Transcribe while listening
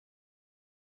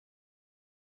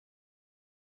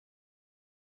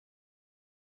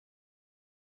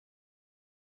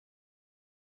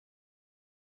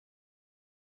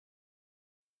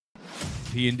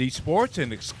T&D Sports,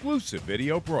 an exclusive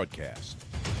video broadcast.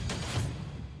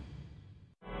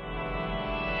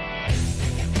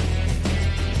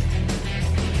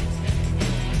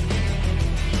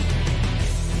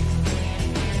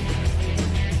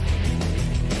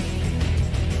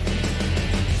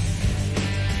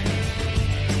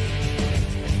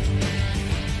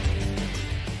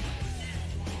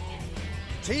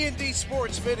 T&D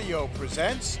Sports Video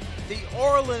presents the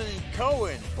Orlin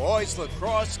Cohen Boys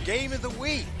Lacrosse Game of the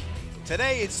Week.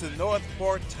 Today it's the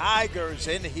Northport Tigers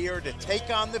in here to take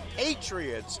on the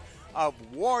Patriots of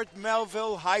Ward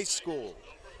Melville High School.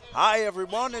 Hi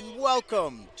everyone and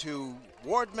welcome to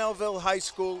Ward Melville High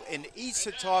School in East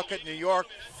Setauket, New York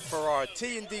for our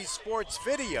T&D Sports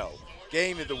Video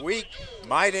Game of the Week.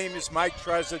 My name is Mike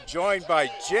Trezza, joined by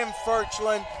Jim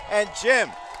Furchlin. And Jim,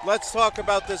 let's talk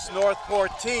about this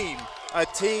Northport team, a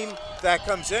team that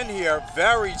comes in here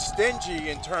very stingy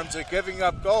in terms of giving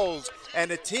up goals,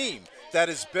 and a team that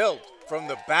is built from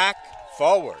the back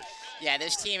forward. Yeah,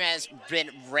 this team has been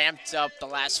ramped up the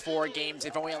last 4 games.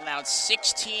 They've only allowed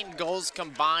 16 goals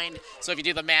combined. So if you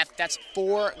do the math, that's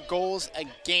 4 goals a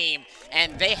game.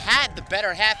 And they had the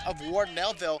better half of Ward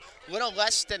Melville a little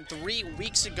less than 3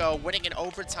 weeks ago, winning in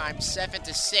overtime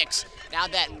 7-6. Now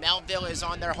that Melville is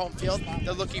on their home field,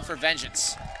 they're looking for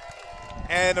vengeance.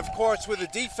 And of course, with a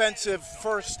defensive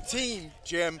first team,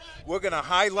 Jim, we're going to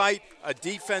highlight a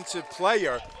defensive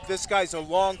player. This guy's a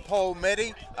long pole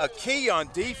midi, a key on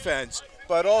defense,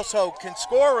 but also can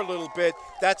score a little bit.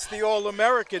 That's the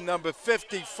All-American number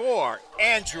 54,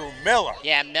 Andrew Miller.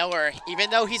 Yeah, Miller, even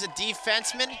though he's a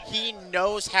defenseman, he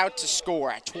knows how to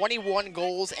score. 21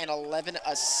 goals and 11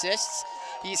 assists.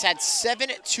 He's had 7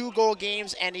 2-goal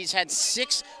games, and he's had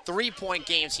 6 3-point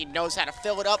games. He knows how to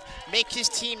fill it up, make his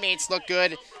teammates look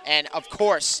good, and of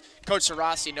course, Coach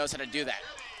Sarasi knows how to do that.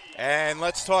 And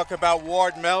let's talk about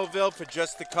Ward Melville for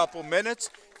just a couple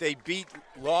minutes. They beat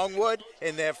Longwood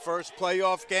in their first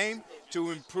playoff game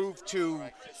to improve to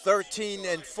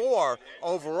 13-4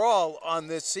 overall on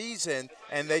this season,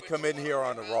 and they come in here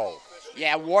on a roll.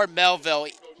 Yeah, Ward Melville,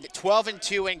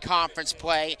 12-2 in conference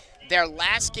play. Their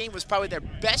last game was probably their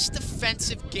best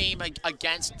defensive game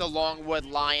against the Longwood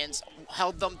Lions.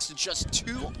 Held them to just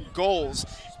 2 goals.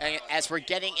 And as we're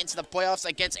getting into the playoffs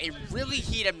against a really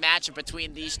heated matchup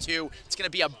between these two, it's going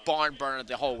to be a barn burner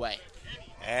the whole way.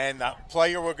 And the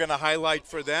player we're going to highlight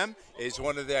for them is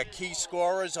one of their key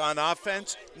scorers on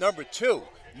offense, number 2,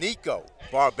 Nico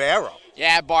Barbero.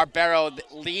 Yeah, Barbero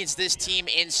leads this team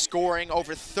in scoring,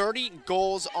 over 30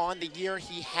 goals on the year.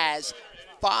 He has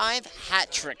 5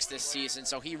 hat tricks this season,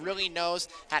 so he really knows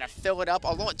how to fill it up,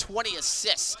 along with 20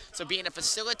 assists. So being a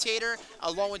facilitator,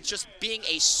 along with just being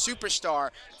a superstar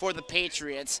for the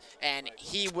Patriots, and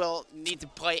he will need to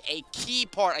play a key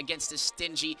part against this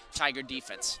stingy Tiger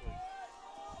defense.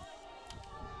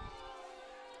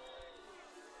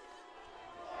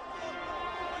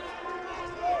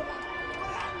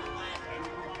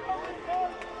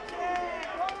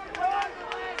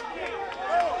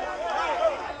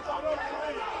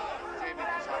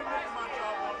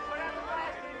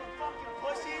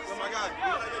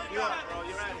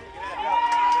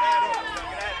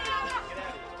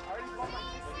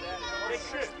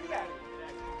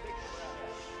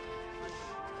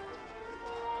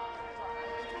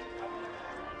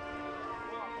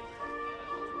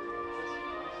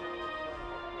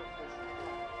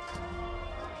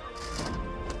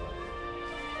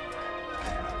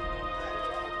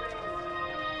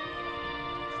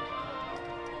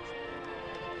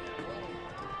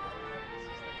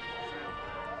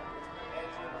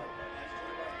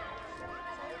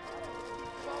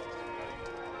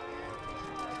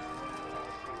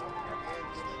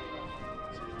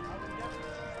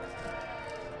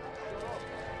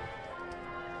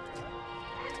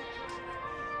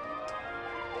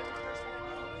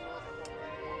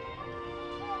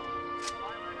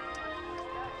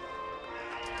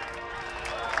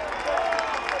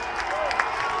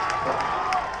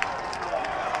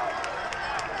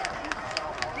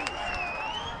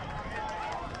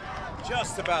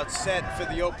 Just about set for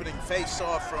the opening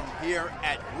face-off from here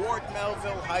at Ward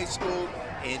Melville High School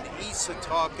in East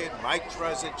Setauket. Mike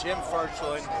Trezza, Jim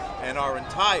Furchlin, and our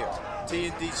entire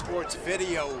T&D Sports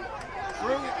Video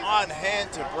crew on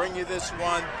hand to bring you this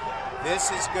one.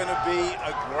 This is going to be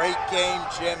a great game,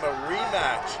 Jim, a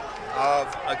rematch of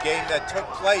a game that took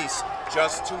place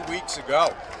just 2 weeks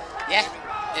ago. Yeah,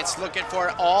 it's looking for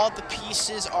it. All the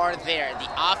pieces are there.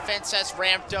 The offense has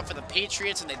ramped up for the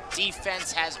Patriots, and the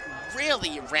defense has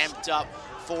really ramped up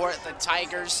for the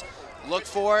Tigers. Look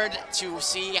forward to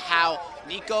see how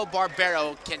Nico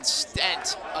Barbero can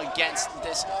stand against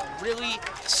this really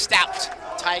stout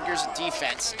Tigers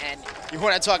defense. And you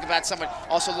want to talk about someone,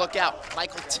 also look out,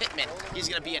 Michael Tittman. He's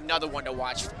going to be another one to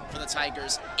watch for the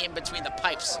Tigers in between the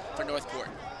pipes for Northport.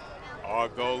 Our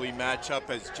goalie matchup,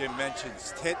 as Jim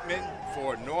mentions, Tittman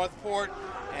for Northport,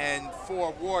 and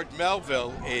for Ward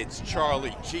Melville, it's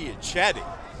Charlie Giacchetti.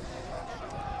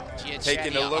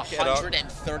 Taking a look at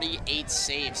 138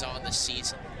 saves on the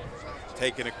season.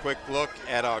 Taking a quick look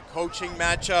at our coaching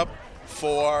matchup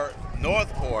for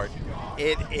Northport.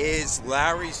 It is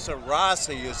Larry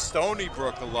Sarasi, a Stony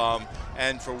Brook alum,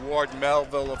 and for Ward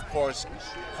Melville, of course,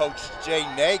 Coach Jay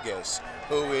Negus,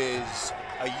 who is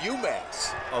a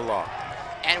UMass alum.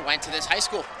 And went to this high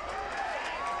school.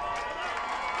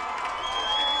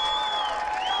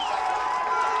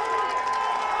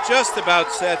 Just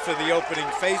about set for the opening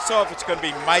faceoff. It's going to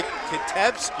be Mike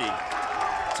Kitevsky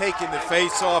taking the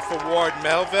faceoff for Ward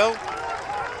Melville.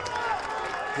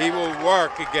 He will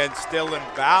work against Dylan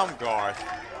Baumgarth.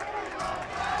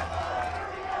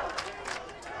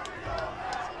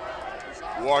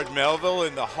 Ward Melville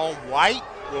in the home white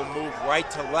will move right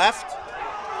to left.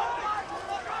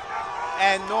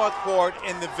 And Northport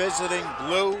in the visiting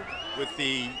blue with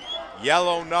the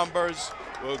yellow numbers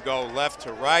will go left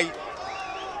to right.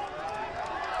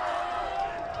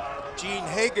 Gene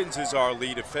Higgins is our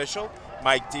lead official.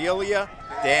 Mike Delia,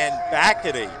 Dan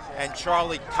Backety, and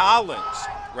Charlie Collins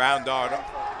round out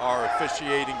our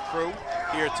officiating crew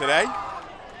here today.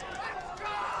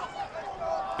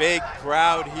 Big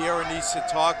crowd here in East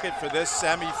Setauket for this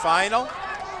semifinal.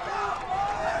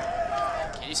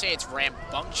 Can you say it's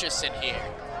rambunctious in here?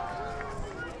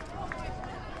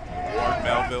 Ward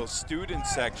Melville student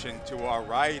section to our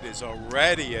right is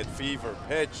already at fever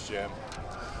pitch, Jim.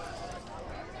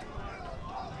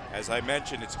 As I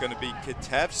mentioned, it's going to be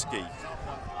Kitevsky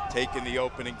taking the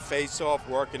opening faceoff,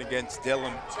 working against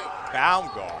Dylan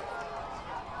Baumgarth.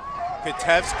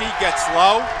 Kitevsky gets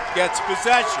low, gets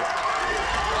possession.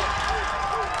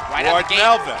 Right Ward out the gate.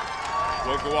 Melville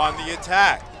will go on the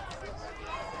attack.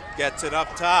 Gets it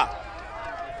up top.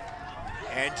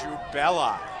 Andrew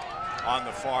Bella on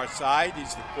the far side.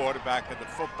 He's the quarterback of the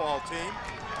football team.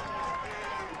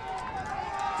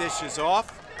 Dishes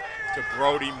off to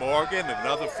Brody Morgan,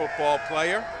 another football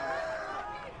player.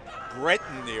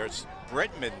 Britman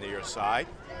near side.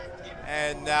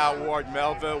 And now Ward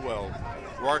Melville will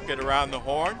work it around the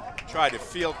horn, try to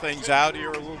feel things out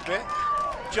here a little bit.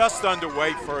 Just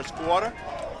underway first quarter.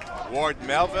 Ward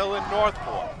Melville and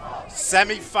Northport.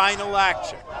 Semi-final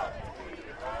action.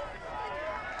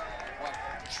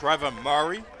 Trevor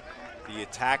Murray, the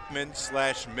attackman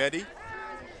 / midi,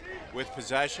 with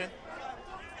possession.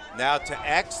 Now to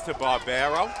X to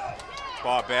Barbero.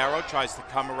 Barbero tries to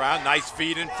come around. Nice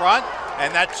feed in front,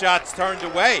 and that shot's turned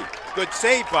away. Good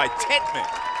save by Tittman.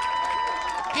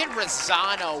 Pin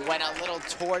Rosano went a little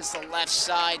towards the left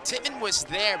side. Tittman was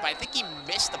there, but I think he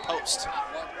missed the post.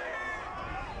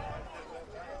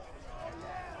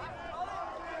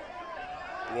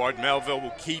 Ward Melville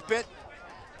will keep it.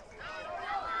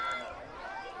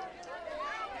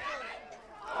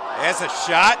 There's a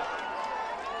shot.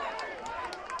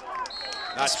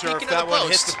 Not sure if that one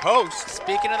hit the post.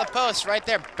 Speaking of the post, right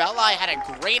there, Belli had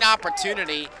a great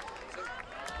opportunity.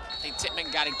 I think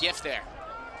Tittman got a gift there.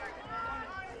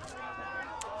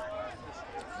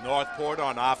 Northport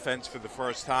on offense for the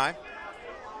first time.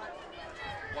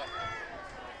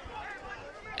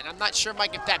 And I'm not sure,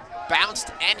 Mike, if that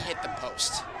bounced and hit the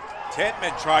post.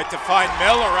 Tittman tried to find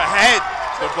Miller ahead.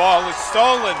 The ball is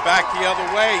stolen. Back the other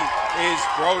way is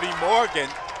Brody Morgan.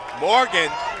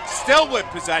 Morgan still with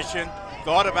possession.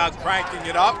 Thought about cranking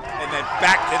it up and then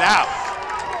backed it out.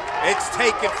 It's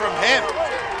taken from him.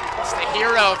 It's the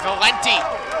hero, Valenti.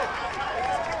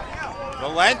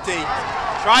 Valenti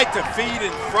tried to feed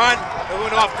in front. It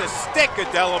went off the stick of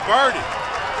Delaberti.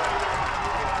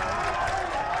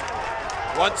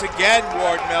 Once again,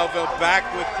 Ward Melville back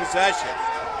with possession.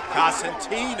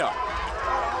 Cosentino.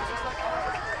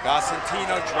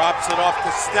 Cosentino drops it off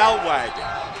to Stellwagen.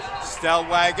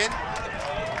 Stellwagen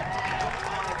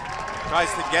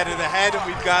tries to get it ahead, and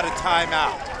we've got a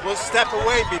timeout. We'll step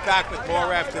away and be back with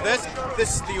more after this.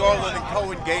 This is the Orlin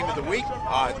Cohen Game of the Week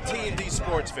on T&D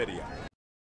Sports Video.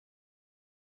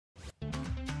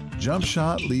 Jump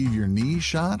shot, leave your knee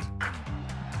shot?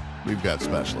 We've got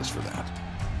specialists for that.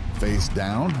 Face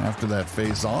down after that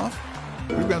face off?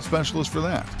 We've got specialists for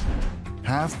that.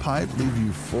 Half pipe, leave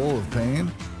you full of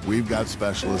pain? We've got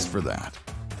specialists for that.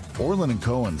 Orlin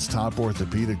Cohen's top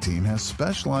orthopedic team has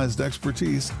specialized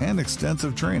expertise and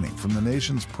extensive training from the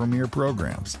nation's premier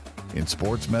programs in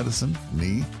sports medicine,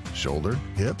 knee, shoulder,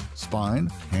 hip, spine,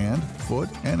 hand, foot,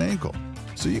 and ankle,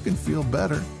 so you can feel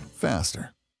better,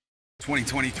 faster.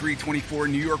 2023-24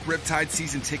 New York Riptide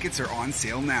season tickets are on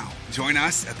sale now. Join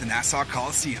us at the Nassau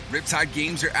Coliseum. Riptide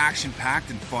games are action-packed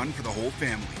and fun for the whole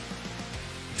family.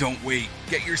 Don't wait.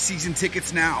 Get your season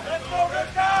tickets now. Let's go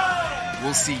Riptide!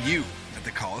 We'll see you at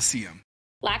the Coliseum.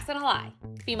 Lacrosse and Ally.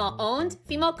 Female-owned,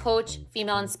 female-coached,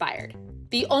 female-inspired.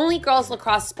 The only girls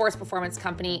lacrosse sports performance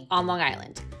company on Long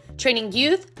Island. Training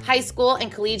youth, high school,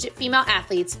 and collegiate female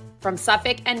athletes from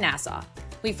Suffolk and Nassau.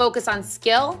 We focus on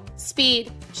skill,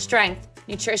 speed, strength,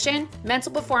 nutrition,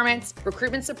 mental performance,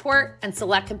 recruitment support, and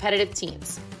select competitive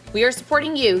teams. We are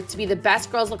supporting you to be the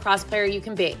best girls lacrosse player you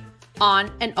can be,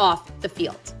 on and off the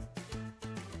field.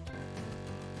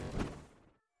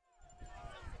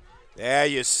 There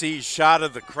you see a shot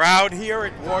of the crowd here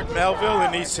at Ward Melville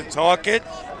in East Setauket.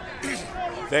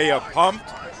 They are pumped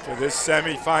for this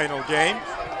semifinal game.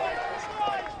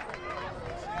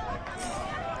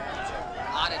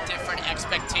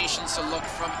 Expectations to look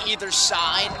from either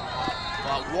side,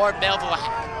 but Ward Melville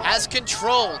has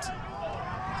controlled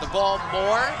the ball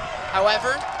more.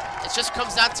 However, it just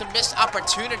comes down to missed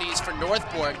opportunities for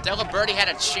Northport. Delaberti had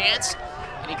a chance,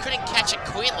 and he couldn't catch it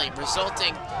cleanly,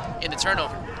 resulting in the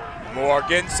turnover.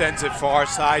 Morgan sends it far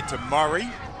side to Murray.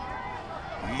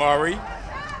 Murray.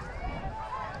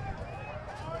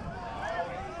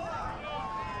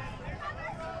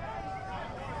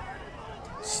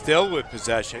 Still with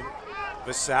possession.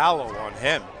 Vasallo on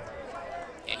him.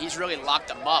 Yeah, he's really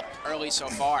locked him up early so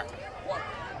far.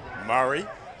 Murray.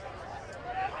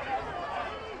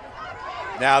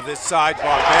 Now this side,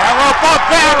 Barbero.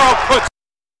 Barbero puts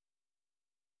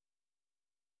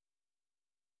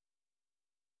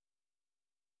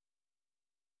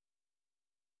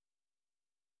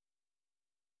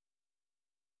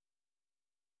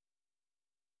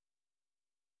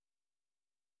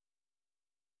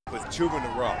with 2 in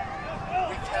a row.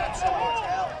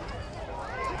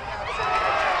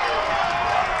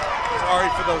 Sorry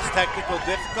for those technical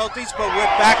difficulties, but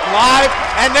we're back live,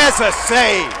 and there's a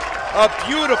save. A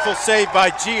beautiful save by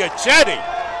Giachetti.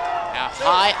 Now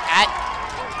high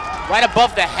right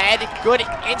above the head, good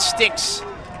instincts.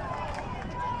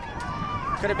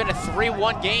 Could have been a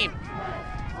 3-1 game.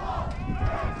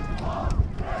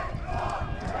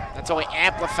 That's only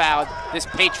amplified this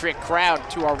Patriot crowd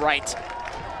to our right.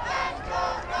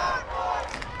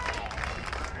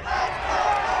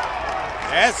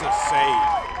 There's a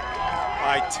save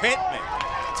by Titman.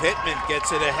 Titman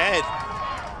gets it ahead.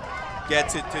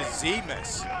 Gets it to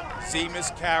Zemas.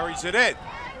 Zemas carries it in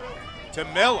to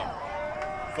Miller.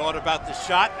 Thought about the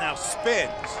shot, now spins.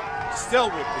 Still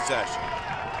with possession.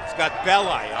 He's got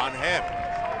Belli on him.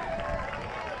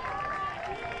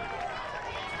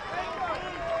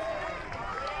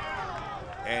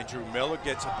 Andrew Miller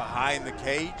gets it behind the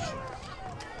cage.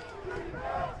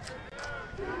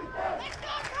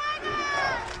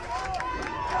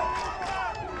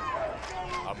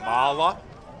 Amala.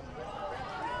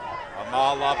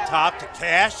 Amala up top to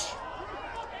Cash.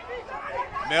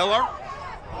 Miller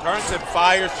turns and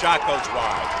fires, shot goes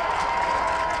wide.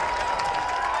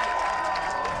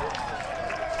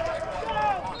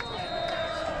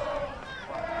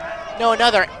 No,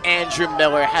 another Andrew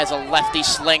Miller has a lefty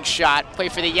slingshot. Play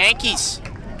for the Yankees.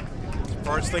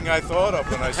 First thing I thought of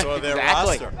when I saw their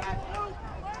roster.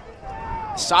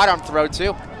 Sidearm throw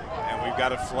too. And we've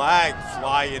got a flag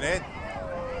flying in.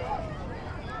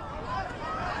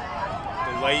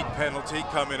 Late penalty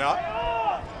coming up.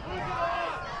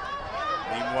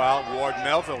 Meanwhile, Ward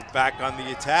Melville back on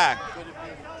the attack.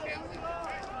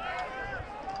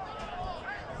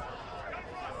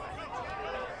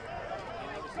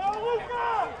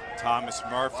 Thomas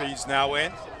Murphy's now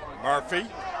in. Murphy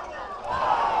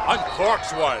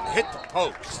uncorks one, hit the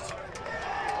post.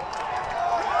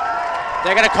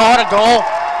 They're gonna call it a goal.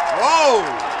 Whoa!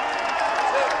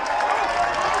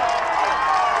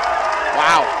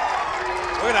 Wow.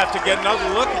 We're gonna have to get another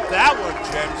look at that one,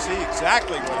 Jim, see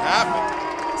exactly what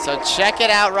happened. So check it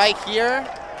out right here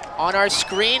on our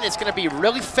screen. It's gonna be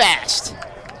really fast.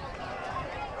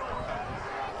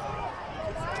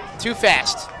 Too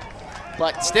fast,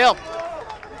 but still.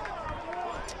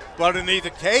 But in either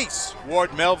case,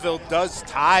 Ward Melville does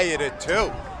tie it at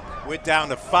 2. We're down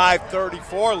to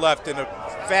 5:34 left in a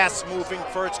fast-moving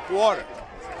first quarter.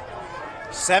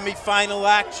 Semi-final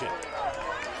action.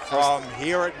 From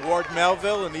here at Ward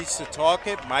Melville in East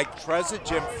Setauket, Mike Trezor,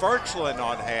 Jim Furchlin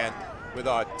on hand with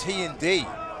our T&D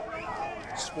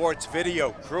sports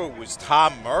video crew was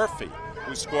Tom Murphy,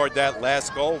 who scored that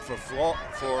last goal for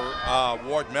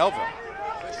Ward Melville.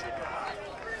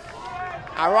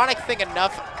 Ironic thing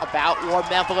enough about Ward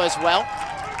Melville as well,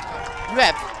 you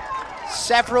have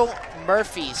several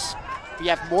Murphys. You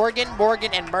have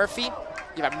Morgan, and Murphy.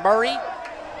 You have Murray.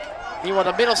 Meanwhile,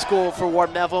 the middle school for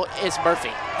Ward Melville is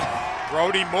Murphy.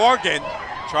 Brody Morgan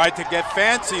tried to get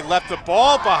fancy, left the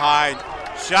ball behind.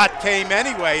 Shot came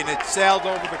anyway, and it sailed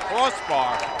over the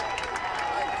crossbar.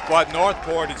 But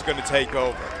Northport is going to take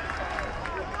over.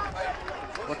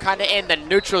 We're kind of in the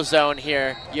neutral zone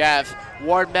here. You have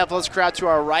Ward Melville's crowd to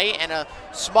our right and a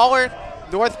smaller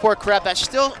Northport crowd that's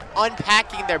still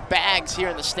unpacking their bags here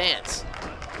in the stands.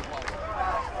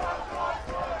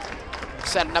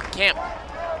 Setting up camp.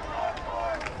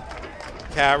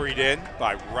 Carried in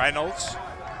by Reynolds.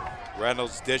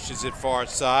 Reynolds dishes it far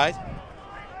side.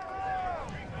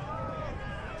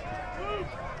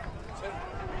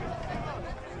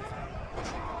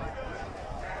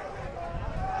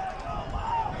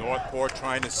 Northport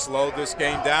trying to slow this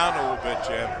game down a little bit,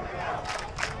 Jim.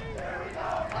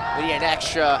 We had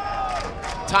extra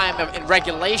time in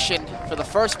regulation for the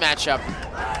first matchup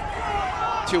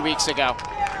 2 weeks ago.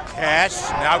 Cash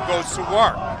now goes to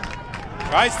work.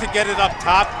 Tries to get it up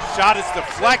top. Shot is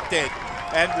deflected,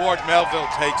 and Ward Melville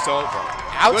takes over.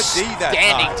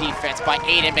 Outstanding defense by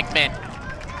Aiden McMinn.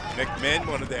 McMinn,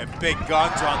 one of their big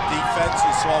guns on defense.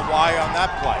 You saw why on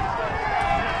that play.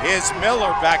 Here's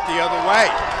Miller back the other way.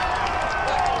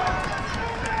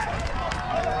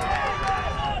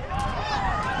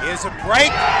 Here's a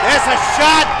break. There's a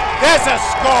shot. There's a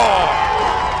score.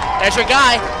 There's your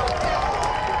guy.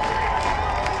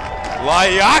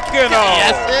 Liacano.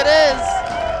 Yes, it is.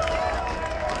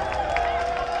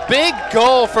 Big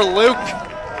goal for Luke.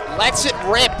 Lets it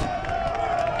rip.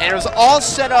 And it was all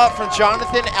set up from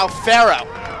Jonathan Alfaro.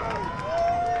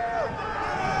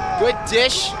 Good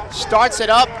dish. Starts it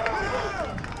up.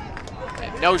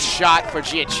 And no shot for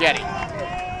Giacchetti.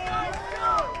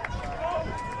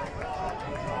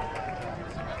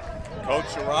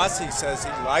 Coach Arasi says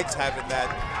he likes having that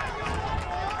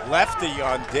lefty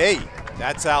on D.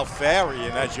 That's Alfari,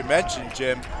 and as you mentioned,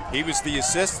 Jim, he was the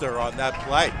assister on that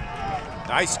play.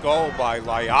 Nice goal by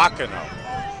Liacano.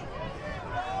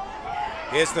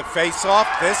 Here's the face-off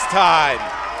this time.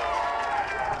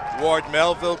 Ward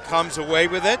Melville comes away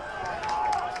with it.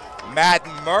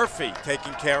 Madden Murphy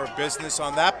taking care of business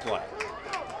on that play.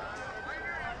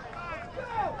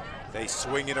 They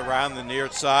swing it around the near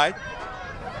side.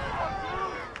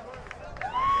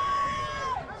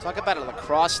 Talk about a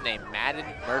lacrosse name, Madden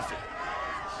Murphy.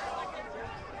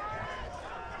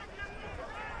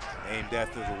 Named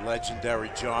after the legendary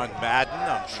John Madden,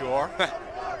 I'm sure.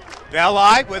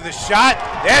 Belli with a shot.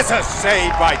 There's a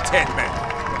save by Titman.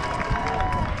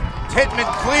 Titman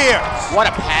clears. What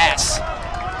a pass.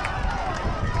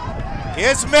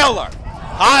 Here's Miller.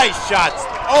 High shots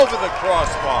over the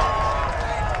crossbar.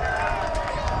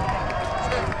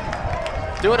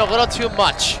 Doing a little too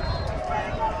much.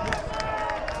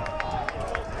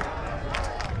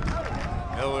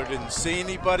 Miller didn't see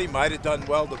anybody. Might have done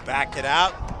well to back it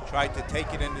out. Tried to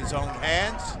take it in his own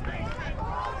hands.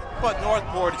 But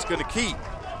Northport is going to keep.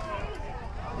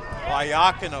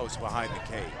 Liacano's behind the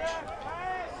cage.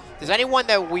 There's anyone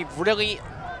that we've really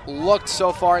looked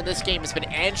so far in this game has been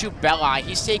Andrew Belli.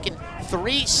 He's taken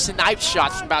 3 snipe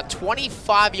shots from about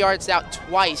 25 yards out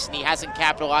twice, and he hasn't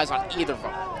capitalized on either of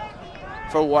them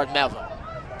for Ward Melville.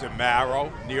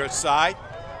 DeMaro near side.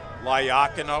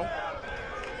 Liacano.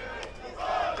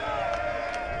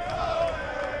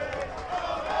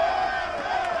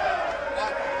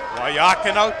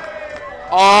 Liacano.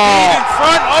 Oh. In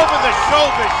front, over the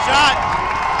shoulder shot.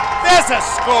 There's a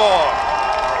score.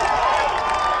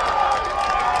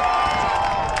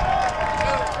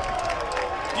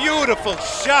 Beautiful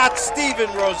shot, Stephen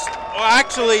Rose. Oh,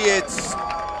 actually, it's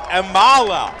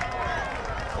Amala.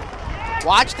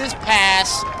 Watch this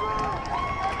pass.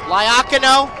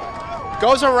 Liacano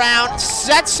goes around,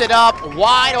 sets it up,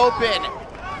 wide open.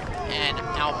 And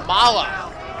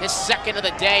Amala, his second of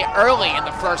the day early in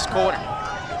the first quarter.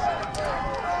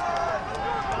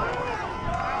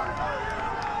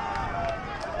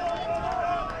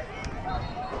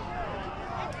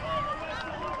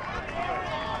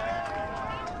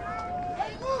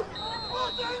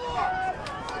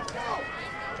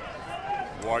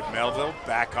 Ward Melville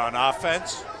back on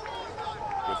offense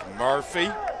with Murphy.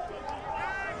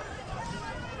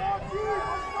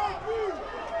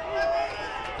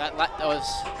 That was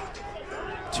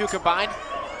 2 combined.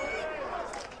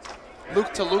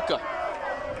 Luke to Luca.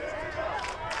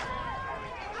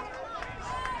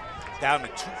 Down to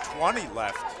 2:20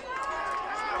 left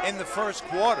in the first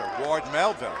quarter. Ward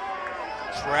Melville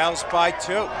trails by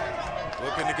 2.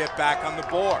 Looking to get back on the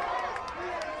board.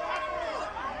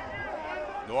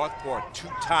 Northport,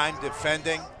 2-time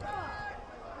defending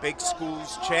Big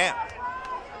Schools champ.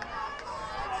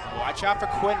 Watch out for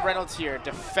Quinn Reynolds here,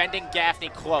 defending Gaffney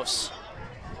close.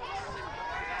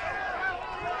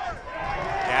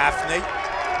 Gaffney,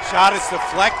 shot is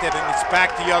deflected, and it's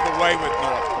back the other way with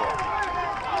Northport.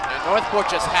 And Northport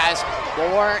just has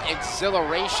more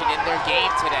exhilaration in their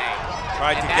game today.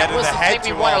 Tried to get in the head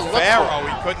to Farrow.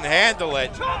 He couldn't handle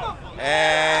it.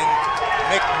 And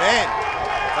McMinn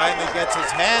finally gets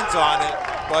his hands on it,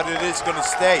 but it is going to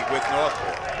stay with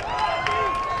Northport.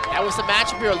 That was the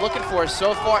matchup we were looking for.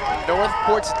 So far,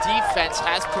 Northport's defense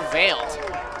has prevailed.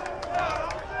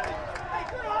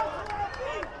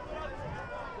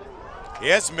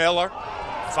 Here's Miller.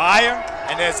 Fire,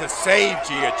 and there's a save,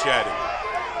 Giachetti.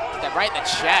 That right in the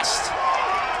chest.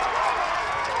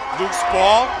 Loose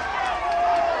ball.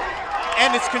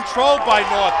 And it's controlled by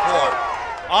Northport.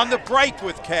 On the break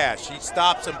with Cash. He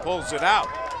stops and pulls it out.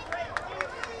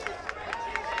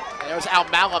 And there's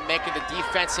Almala making the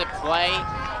defensive play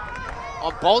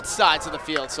on both sides of the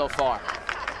field so far.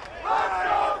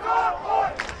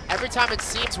 Every time it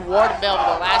seems Ward and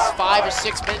Melville, the last 5 or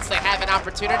 6 minutes they have an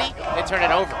opportunity, they turn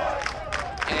it over.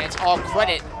 And it's all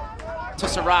credit to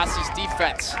Sarasi's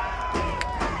defense.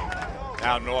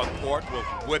 Now Northport will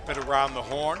whip it around the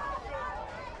horn.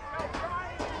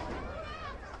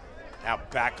 Now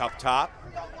back up top.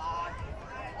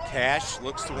 Cash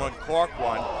looks to uncork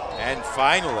one, and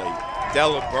finally,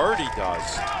 Delaberti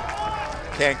does.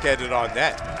 Can't get it on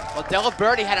net. Well,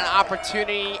 Delaberti had an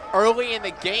opportunity early in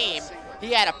the game.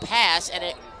 He had a pass, and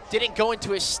it didn't go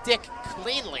into his stick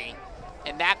cleanly,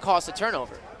 and that caused a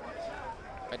turnover.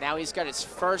 But now he's got his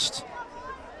first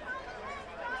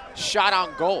shot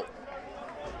on goal.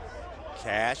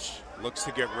 Cash looks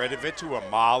to get rid of it to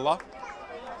Amala.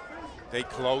 They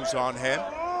close on him.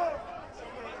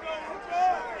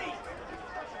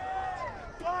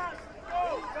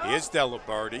 Here's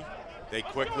Delaberti. They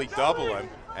quickly double him,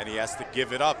 and he has to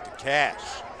give it up to Cash.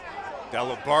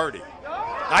 Delaberti.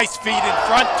 Nice feed in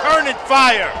front, turn and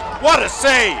fire. What a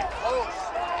save.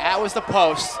 That was the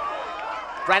post.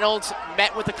 Reynolds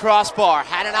met with the crossbar,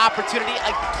 had an opportunity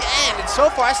again, and so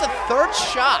far that's the third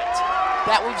shot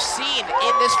that we've seen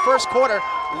in this first quarter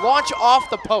launch off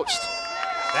the post.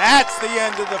 That's the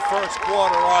end of the first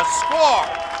quarter. Our score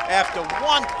after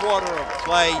 1 quarter of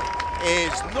play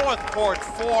is Northport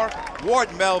 4,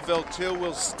 Ward Melville 2.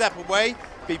 We'll step away,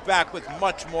 be back with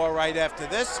much more right after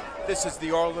this. This is the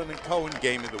Orlin Cohen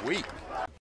Game of the Week.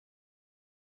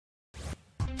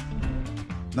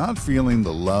 Not feeling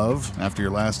the love after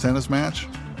your last tennis match?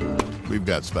 We've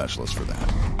got specialists for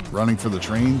that. Running for the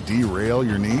train, derail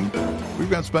your knee? We've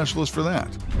got specialists for that.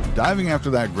 Diving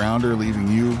after that grounder, leaving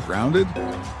you grounded?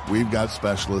 We've got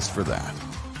specialists for that.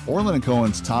 Orlin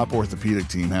Cohen's top orthopedic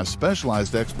team has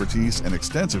specialized expertise and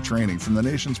extensive training from the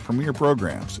nation's premier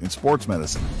programs in sports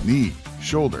medicine, knee,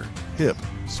 shoulder, hip,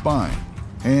 spine,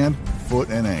 hand, foot,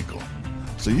 and ankle.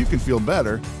 So you can feel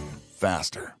better,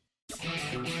 faster.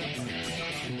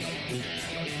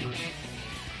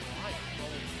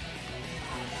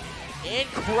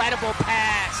 Incredible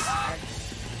pass.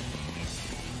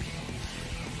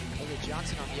 Look at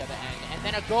Johnson on the other end. And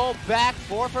then a goal back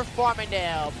for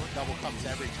Farmingdale. Double comes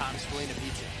every time Spallina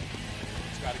beats it.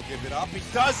 He's got to give it up. He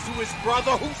does to his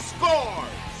brother, who scores.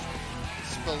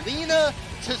 Spallina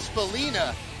to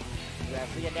Spallina. You have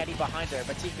Leonetti behind her.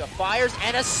 Batika fires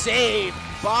and a save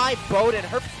by Bowden.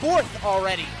 Her 4th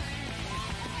already.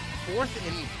 4th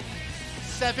in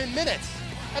 7 minutes.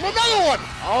 And another one!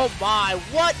 Oh my,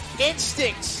 what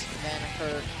instincts! And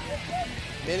her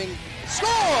winning score!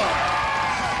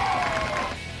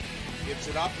 Gives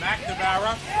it up,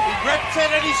 McNamara. He rips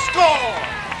it and he scores!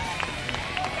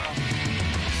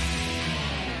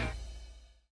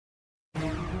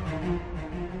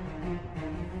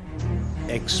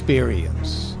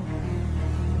 Experience.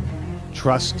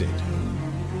 Trusted.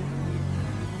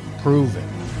 Proven.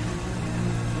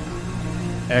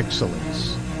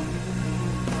 Excellence.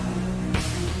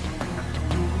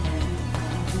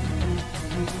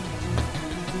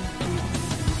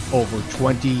 Over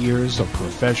 20 years of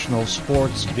professional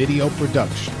sports video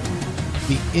production.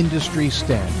 The industry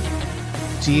standard.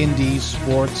 T&D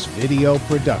Sports Video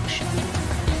Production.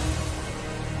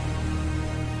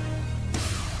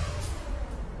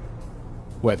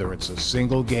 Whether it's a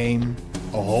single game,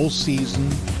 a whole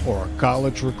season, or a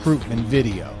college recruitment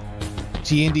video,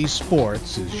 T&D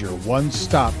Sports is your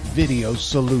one-stop video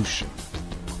solution.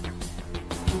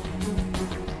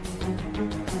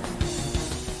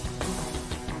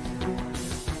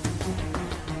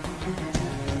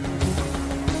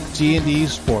 T&D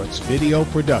Sports Video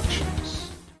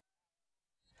Productions.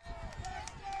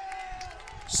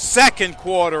 Second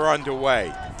quarter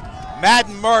underway.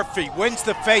 Madden Murphy wins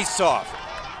the faceoff.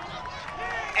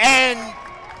 And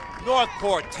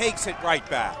Northport takes it right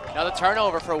back. Another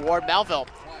turnover for Ward Melville.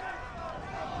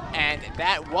 And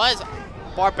that was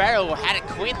Barbero who had it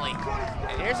cleanly.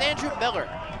 And here's Andrew Miller.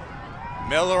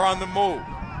 Miller on the move.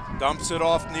 Dumps it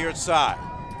off near side.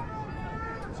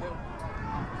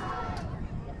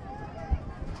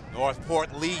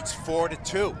 Northport leads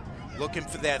 4-2. Looking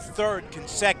for their third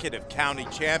consecutive county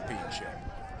championship.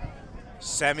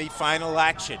 Semi-final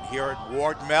action here at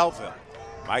Ward Melville.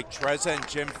 Mike Trezza and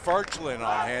Jim Ferchlin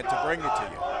on hand to bring it to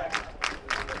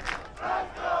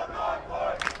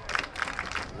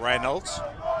you. Reynolds.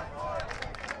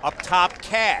 Up top,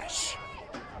 Cash.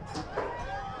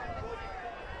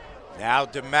 Now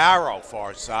DeMaro,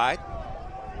 far side.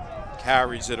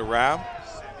 Carries it around.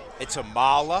 It's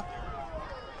Amala.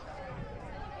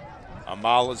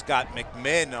 Amala's got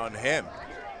McMinn on him.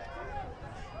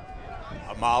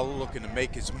 Amala looking to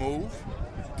make his move.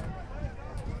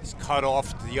 He's cut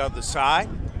off to the other side.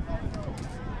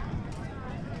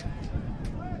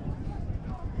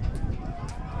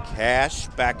 Cash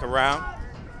back around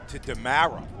to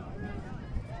DeMaro.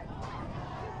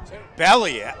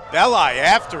 Belli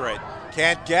after it.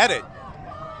 Can't get it.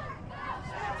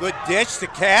 Good dish to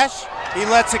Cash. He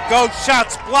lets it go.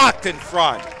 Shots blocked in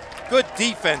front. Good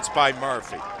defense by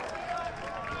Murphy.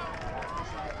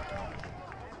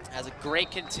 Has a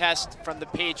great contest from the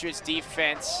Patriots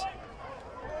defense.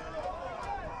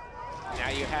 Now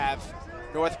you have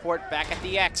Northport back at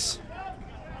the X.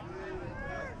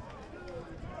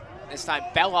 This time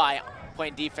Belli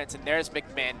playing defense, and there's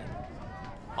McMinn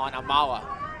on Amala.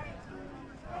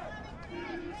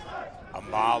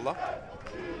 Amala.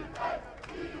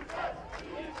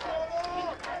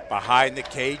 Behind the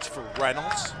cage for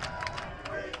Reynolds.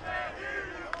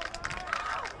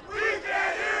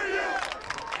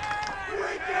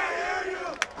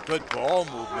 Good ball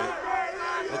movement.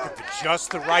 Looking for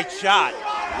just the right shot.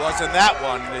 Wasn't that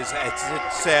one as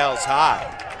it sails high.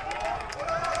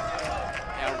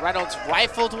 And Reynolds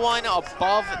rifled one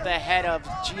above the head of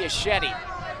Giachetti.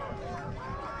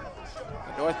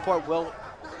 Northport will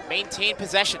maintain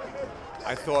possession.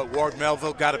 I thought Ward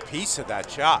Melville got a piece of that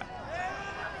shot.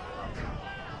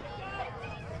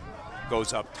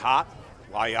 Goes up top,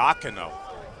 Liacano.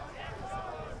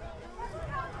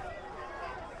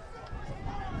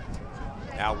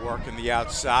 Now working the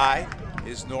outside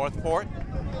is Northport.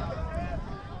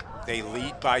 They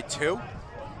lead by 2.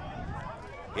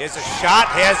 Here's a shot,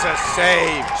 here's a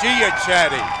save.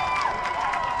 Giachetti.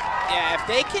 Yeah, if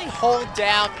they can hold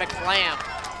down McLam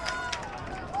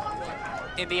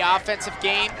in the offensive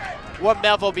game, Ward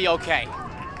Melville will be okay.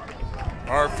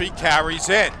 Murphy carries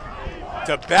in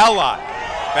to Belli.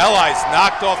 Belli's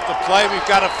knocked off the play. We've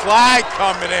got a flag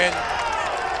coming in.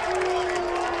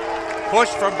 Push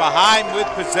from behind with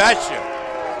possession.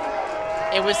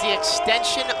 It was the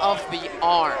extension of the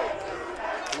arm,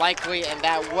 likely, and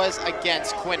that was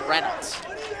against Quinn Reynolds,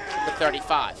 the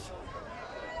 35.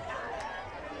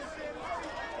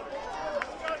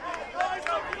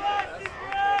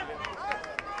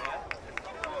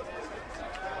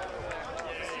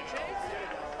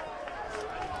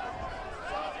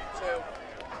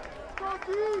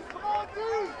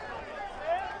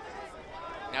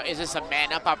 Now, is this a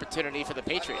man-up opportunity for the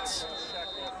Patriots?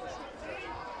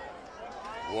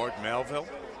 Ward Melville.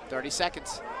 30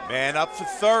 seconds. Man up for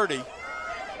 30.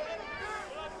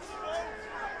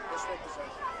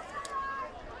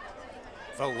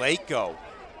 Vallejo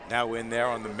now in there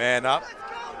on the man up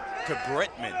to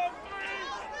Brittman.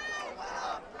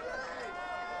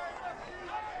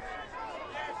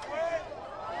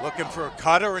 Looking for a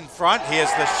cutter in front. Here's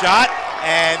the shot,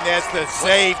 and there's the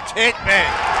save.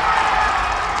 Titman.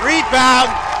 Rebound,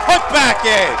 put back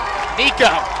in.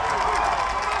 Nico.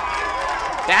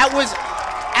 That was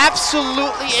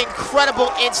absolutely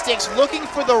incredible instincts, looking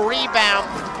for the rebound.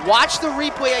 Watch the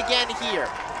replay again here.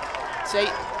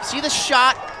 See the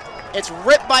shot? It's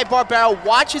ripped by Barbero.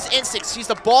 Watch his instincts. Sees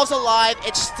the ball's alive.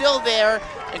 It's still there,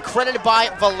 and credited by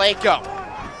Vallejo.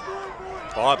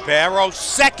 Barbero's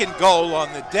second goal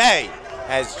on the day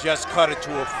has just cut it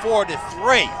to a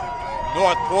 4-3.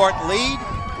 Northport lead.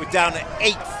 We're down to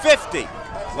 8:50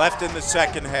 left in the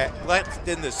second half. Left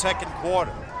in the second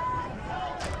quarter.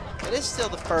 It is still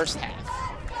the first half.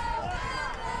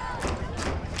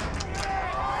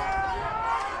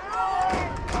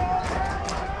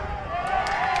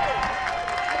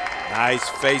 Nice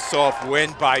face-off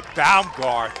win by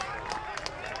Baumgart.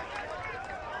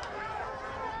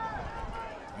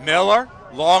 Miller,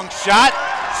 long shot,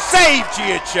 save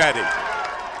Giachetti.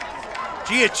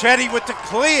 Giachetti with the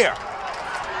clear.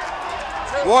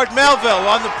 Ward Melville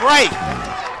on the break.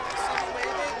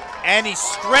 And he's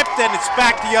stripped, and it's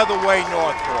back the other way,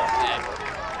 Northport.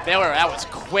 And Miller, that was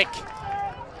quick.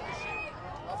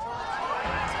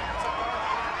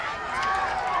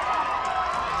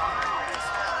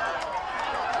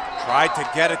 Tried to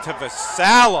get it to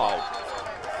Vasallo.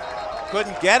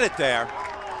 Couldn't get it there.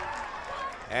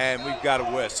 And we've got a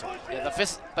whistle. Yeah,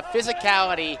 the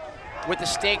physicality with the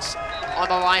stakes on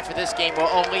the line for this game will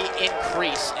only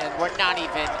increase, and we're not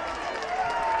even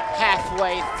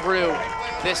halfway through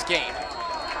this game.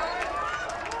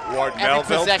 Ward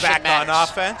Melville back on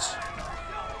offense.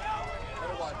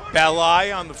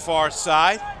 Belli on the far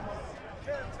side.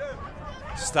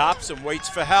 Stops and waits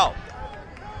for help.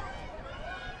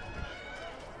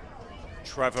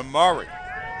 Trevor Murray.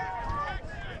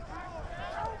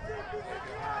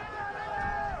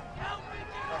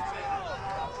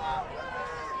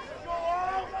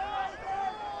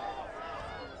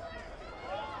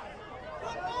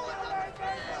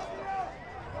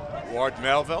 Ward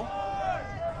Melville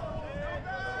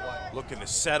looking to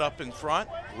set up in front.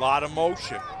 A lot of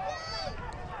motion.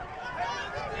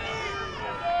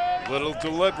 Little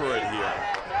deliberate here.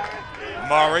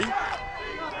 Murray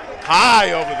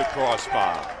high over the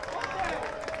crossbar.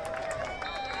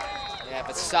 Yeah,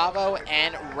 Vasallo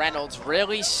and Reynolds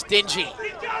really stingy,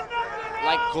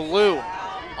 like glue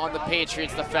on the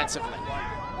Patriots defensively.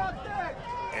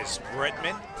 As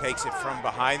Brittman takes it from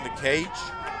behind the cage.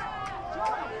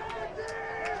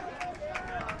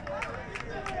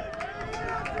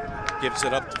 Gives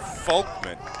it up to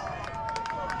Folkman.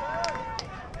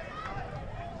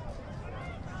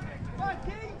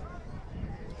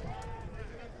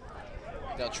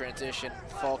 They'll transition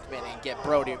Folkman and get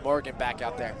Brody Morgan back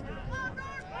out there.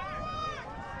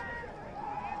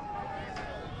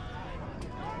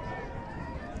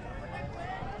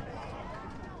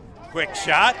 Quick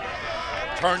shot.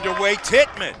 Turned away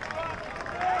Tittman.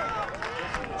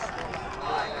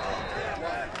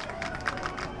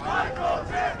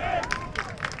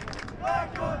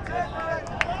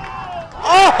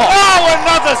 Oh,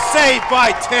 another save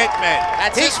by Tittman.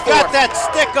 That's He's his got fourth. that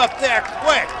stick up there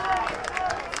quick.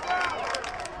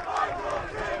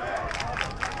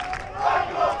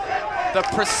 The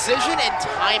precision and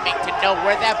timing to know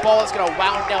where that ball is going to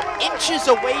wound up inches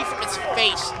away from his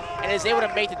face and is able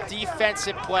to make the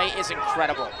defensive play is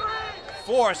incredible.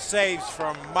 4 saves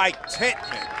from Mike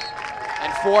Tittman.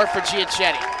 And 4 for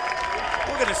Giachetti.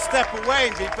 We're going to step away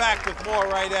and be back with more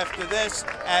right after this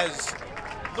as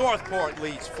Northport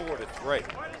leads 4-3.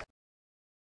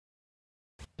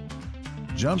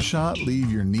 Jump shot, leave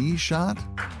your knee shot?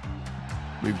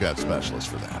 We've got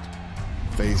specialists for that.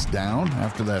 Face down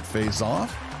after that face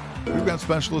off? We've got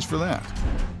specialists for that.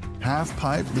 Half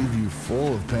pipe, leave you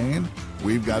full of pain?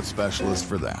 We've got specialists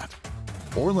for that.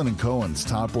 Orlin Cohen's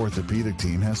top orthopedic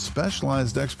team has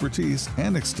specialized expertise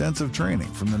and extensive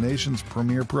training from the nation's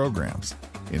premier programs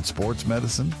in sports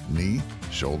medicine, knee,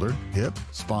 shoulder, hip,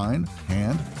 spine,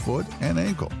 hand, foot, and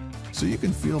ankle, so you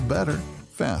can feel better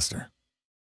faster.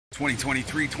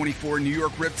 2023-24 New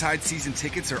York Riptide season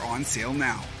tickets are on sale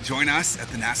now. Join us at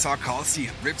the Nassau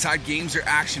Coliseum. Riptide games are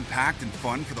action-packed and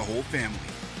fun for the whole family.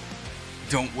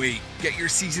 Don't wait. Get your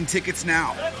season tickets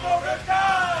now. Let's go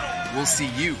Riptide! We'll see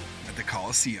you at the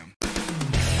Coliseum.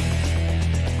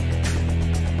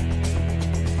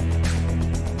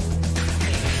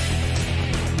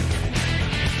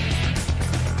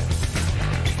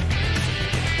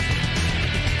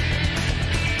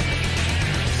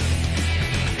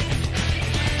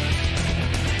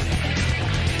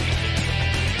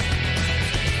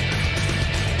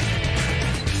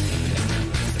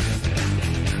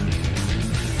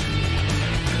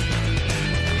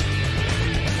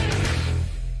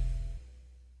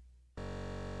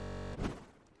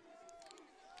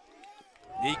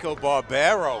 Nico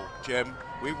Barbero, Jim,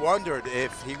 we wondered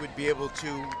if he would be able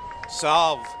to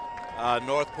solve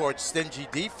Northport's stingy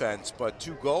defense, but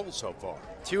 2 goals so far.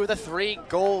 2 of the 3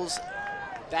 goals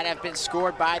that have been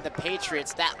scored by the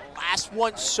Patriots. That last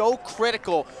one so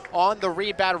critical on the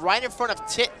rebound right in front of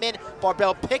Tittman.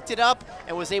 Barbell picked it up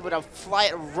and was able to fly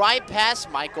it right past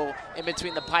Michael in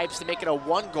between the pipes to make it a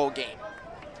 1-goal game.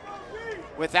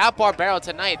 Without Barbero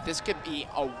tonight, this could be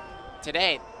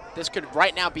this could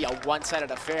right now be a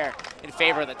one-sided affair in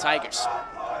favor of the Tigers.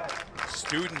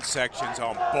 Student sections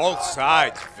on both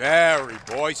sides, very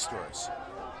boisterous.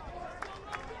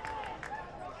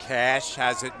 Cash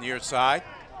has it near side.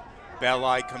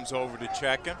 Belli comes over to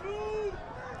check him.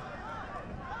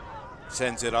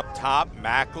 Sends it up top,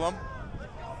 Macklem.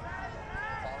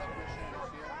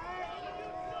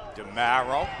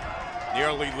 DeMaro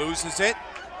nearly loses it.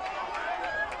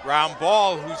 Ground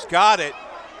ball, who's got it?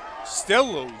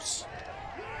 Still loose.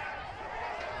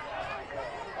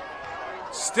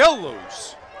 Still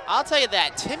loose. I'll tell you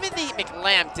that. Timothy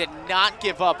McLamb did not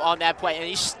give up on that play, and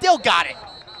he still got it.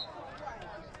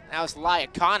 That was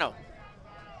Liacano.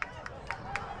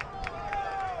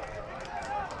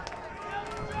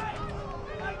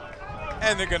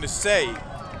 And they're going to say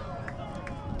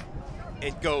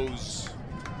it goes,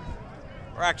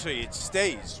 or actually it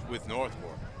stays with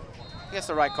Northport. I guess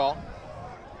the right call.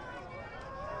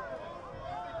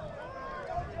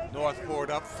 Northport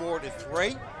up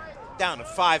 4-3, down to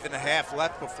 5.5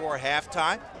 left before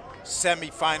halftime.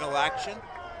 Semi-final action.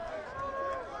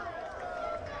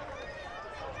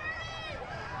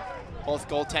 Both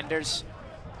goaltenders,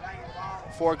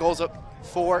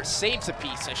 4 saves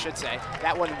apiece, I should say.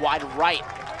 That one wide right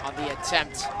on the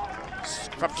attempt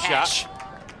from Cash.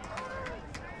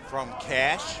 From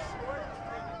Cash.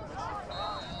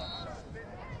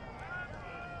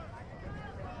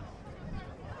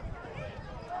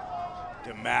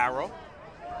 DeMaro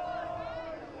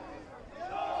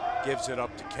gives it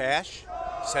up to Cash,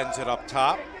 sends it up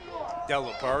top.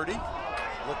 Delaberti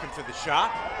looking for the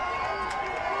shot.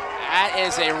 That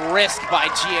is a risk by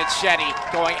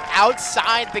Gianchetti, going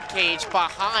outside the cage,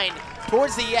 behind,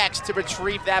 towards the X to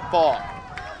retrieve that ball.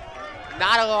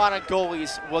 Not a lot of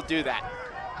goalies will do that.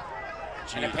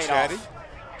 And it paid off.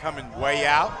 Coming way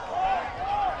out,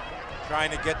 trying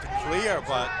to get the clear,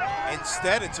 but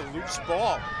instead it's a loose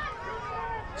ball.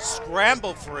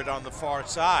 Scramble for it on the far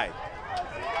side.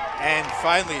 And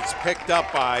finally it's picked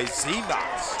up by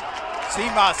Zimas.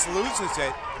 Zimas loses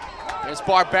it. There's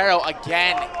Barbero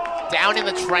again, down in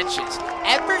the trenches.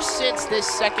 Ever since this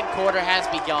second quarter has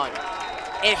begun,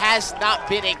 it has not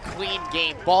been a clean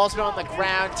game. Ball's been on the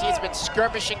ground, team's been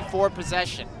skirmishing for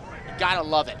possession. You gotta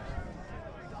love it.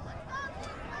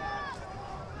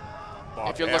 Barbero,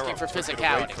 if you're looking for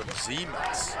physicality. From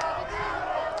Zimas.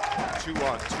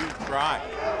 2-on-2 crime.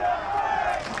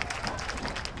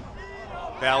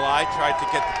 Belli tried to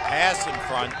get the pass in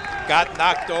front, got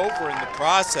knocked over in the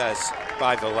process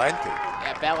by Valenti.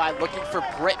 Yeah, Belli looking for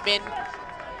Brittman.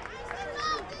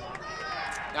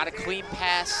 Not a clean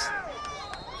pass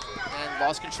and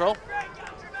lost control.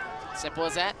 Simple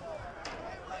as that.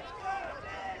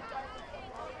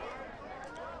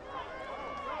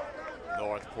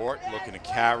 Northport looking to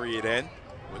carry it in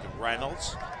with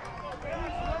Reynolds.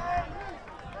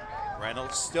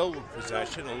 Reynolds still with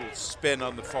possession, a little spin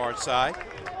on the far side.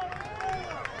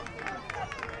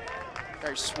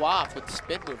 Very suave with the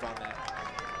spin move on that.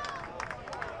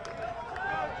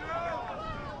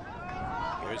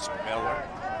 Here's Miller.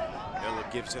 Miller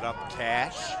gives it up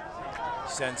Cash.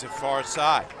 Sends it far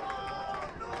side.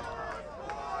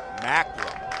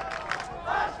 Macklem.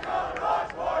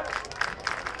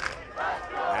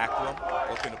 Macklem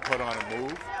looking to put on a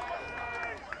move.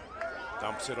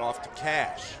 Dumps it off to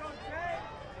Cash.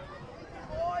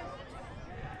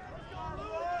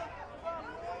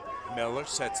 Miller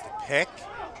sets the pick.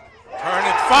 Turn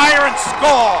and fire and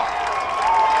score!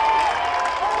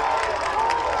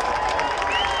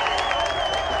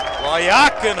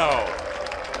 Liacano.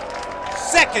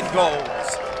 Second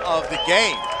goals of the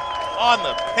game on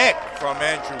the pick from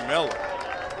Andrew Miller.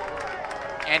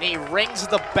 And he rings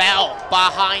the bell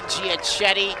behind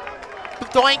Gianchetti.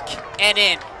 Doink and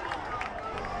in.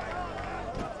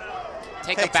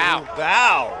 Takes a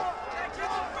bow.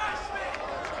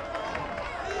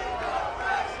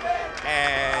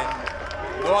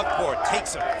 And Northport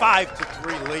takes a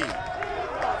 5-3 lead.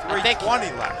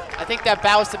 3:20 left. I think that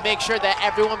bow is to make sure that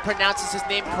everyone pronounces his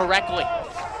name correctly.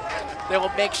 They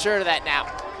will make sure of that now.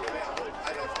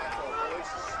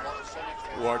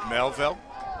 Ward Melville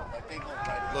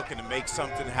looking to make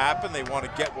something happen. They want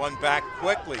to get one back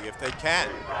quickly if they can.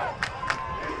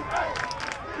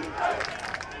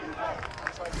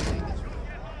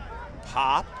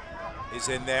 Pop is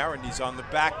in there and he's on the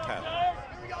back pedal.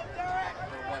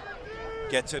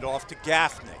 Gets it off to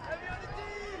Gaffney.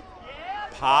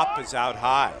 Pop is out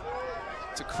high.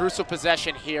 It's a crucial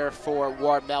possession here for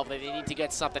Ward Melville. They need to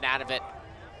get something out of it.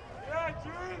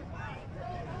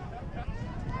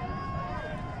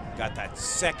 Got that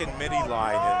second mini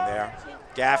line in there.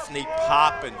 Gaffney,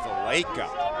 Pop, and Valleca.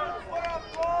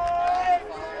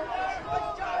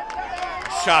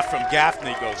 Shot from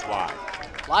Gaffney goes wide.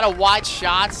 A lot of wide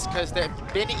shots because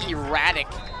they've been erratic.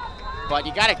 But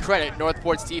you got to credit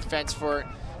Northport's defense for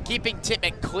keeping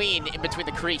Tippmann clean in between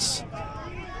the crease.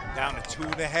 Down to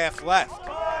 2.5 left.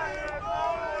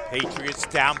 Patriots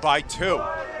down by 2.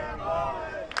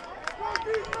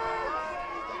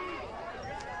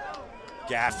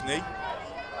 Gaffney.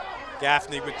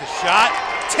 Gaffney with the shot.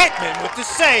 Tippmann with the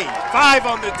save. 5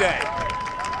 on the day.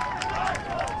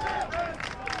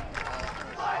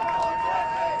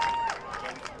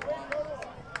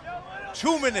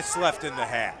 2 minutes left in the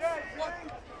half.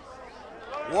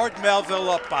 Ward Melville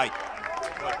up by,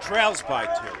 trails by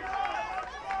 2.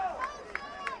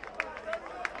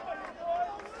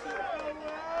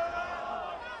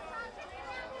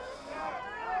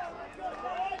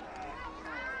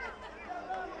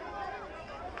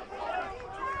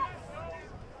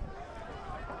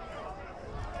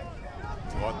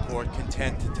 Northport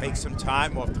content to take some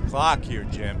time off the clock here,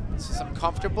 Jim. This is a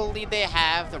comfortable lead they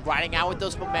have. They're riding out with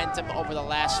those momentum over the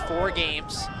last 4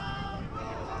 games.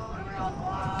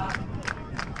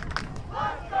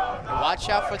 Watch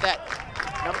out for that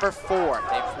number 4.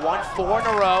 They've won 4 in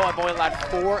a row and only allowed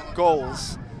 4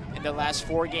 goals in their last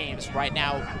 4 games. Right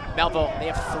now, Melville, they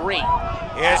have 3.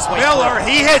 Here's Miller.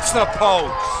 He hits the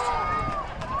post.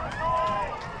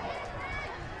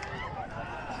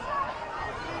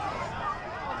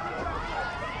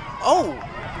 Oh!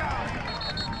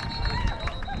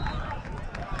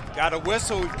 Got a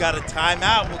whistle. We've got a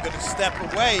timeout. We're going to step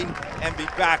away and be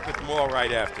back with more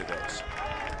right after this.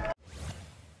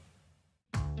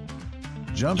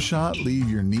 Jump shot, leave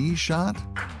your knee shot?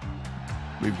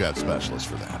 We've got specialists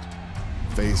for that.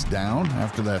 Face down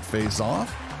after that face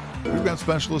off? We've got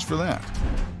specialists for that.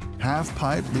 Half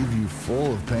pipe, leave you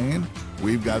full of pain?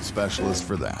 We've got specialists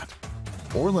for that.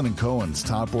 Orlin Cohen's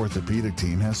top orthopedic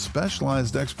team has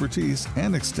specialized expertise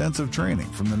and extensive training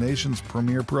from the nation's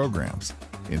premier programs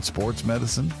in sports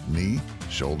medicine, knee,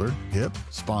 shoulder, hip,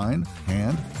 spine,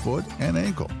 hand, foot, and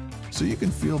ankle, so you can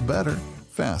feel better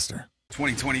faster.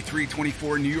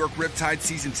 2023-24 New York Riptide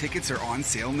season tickets are on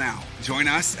sale now. Join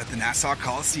us at the Nassau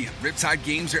Coliseum. Riptide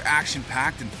games are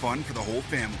action-packed and fun for the whole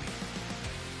family.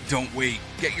 Don't wait.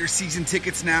 Get your season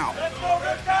tickets now. Let's go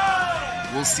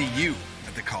Riptide! We'll see you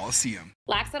at the Coliseum.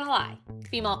 Lacrosse and Ally,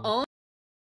 female-owned,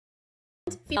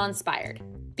 female-inspired.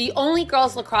 The only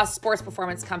girls lacrosse sports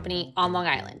performance company on Long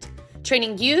Island.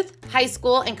 Training youth, high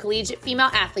school, and collegiate female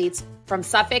athletes from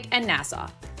Suffolk and Nassau.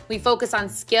 We focus on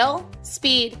skill,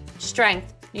 speed,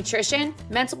 strength, nutrition,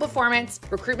 mental performance,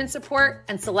 recruitment support,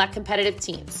 and select competitive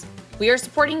teams. We are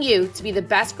supporting you to be the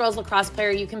best girls lacrosse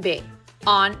player you can be,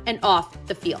 on and off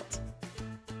the field.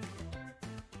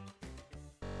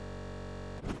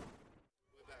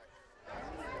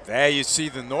 There you see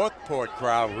the Northport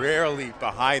crowd rarely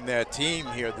behind their team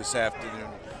here this afternoon,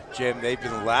 Jim. They've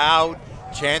been loud,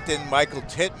 chanting Michael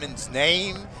Tittman's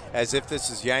name as if this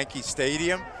is Yankee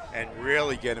Stadium, and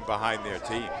really getting behind their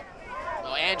team.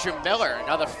 Well, Andrew Miller,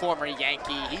 another former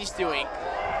Yankee, he's doing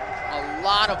a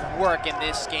lot of work in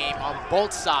this game on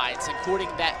both sides, including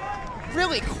that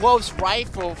really close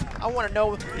rifle. I want to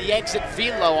know the exit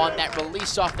velo on that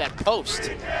release off that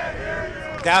post.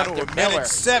 Down to a minute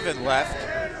 7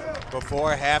 left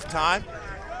before halftime.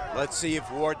 Let's see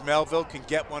if Ward Melville can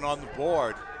get one on the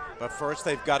board. But first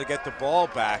they've got to get the ball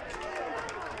back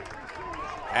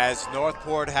as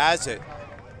Northport has it.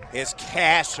 Here's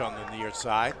Cash on the near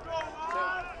side.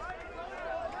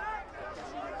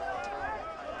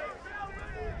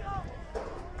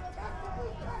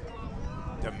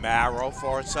 DeMaro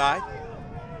far side.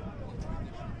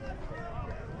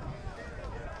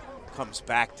 Comes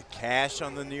back to Cash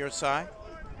on the near side.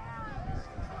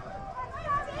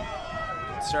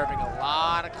 Serving a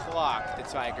lot of clock, the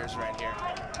Tigers right here.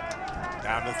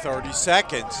 Down to 30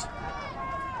 seconds.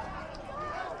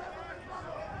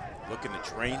 Looking to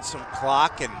drain some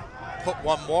clock and put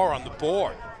one more on the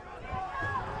board.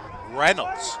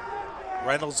 Reynolds.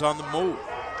 Reynolds on the move.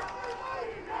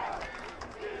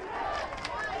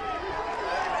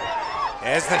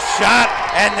 There's the shot,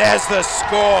 and there's the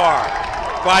score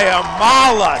by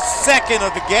Amala, second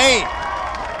of the game.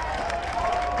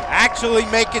 Actually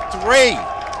make it 3.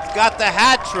 Got the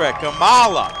hat trick,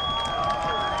 Amala.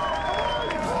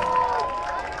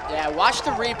 Yeah, watch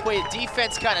the replay. The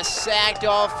defense kind of sagged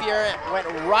off here. Went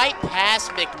right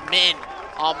past McMinn.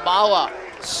 Amala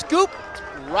scooped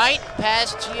right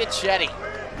past Giachetti.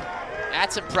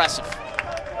 That's impressive.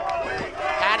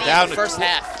 Hattie in the first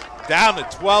half. Down to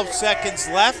 12 seconds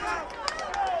left,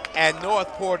 and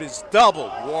Northport has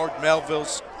doubled Ward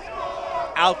Melville's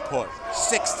output,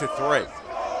 6-3.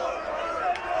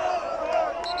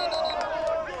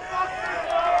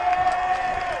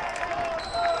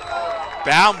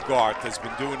 Baumgart has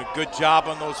been doing a good job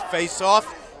on those face-off.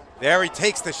 There he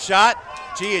takes the shot.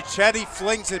 Giachetti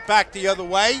flings it back the other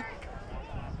way.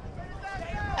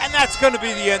 And that's going to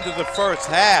be the end of the first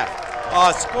half.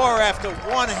 Score after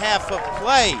 1 half of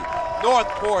play.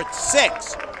 Northport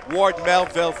 6, Ward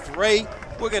Melville 3.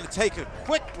 We're going to take a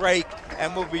quick break,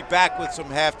 and we'll be back with some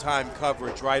halftime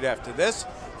coverage right after this.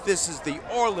 This is the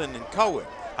Orlin Cohen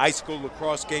High School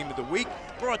Lacrosse Game of the Week,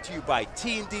 brought to you by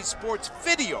T&D Sports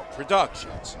Video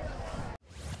Productions.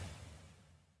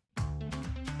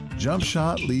 Jump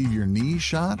shot, leave your knee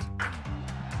shot?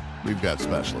 We've got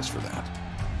specialists for that.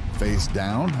 Face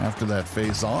down after that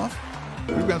face off?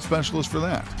 We've got specialists for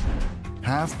that.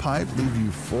 Half pipe, leave you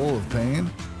full of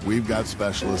pain? We've got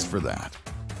specialists for that.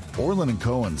 Orlin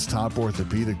Cohen's top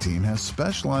orthopedic team has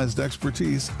specialized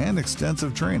expertise and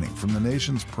extensive training from the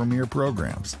nation's premier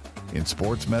programs in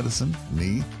sports medicine,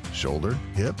 knee, shoulder,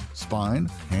 hip, spine,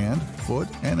 hand, foot,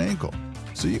 and ankle,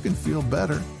 so you can feel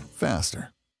better, faster.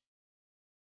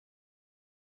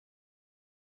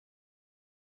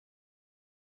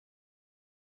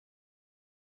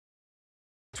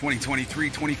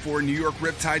 (2023-24) New York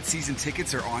Riptide season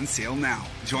tickets are on sale now.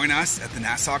 Join us at the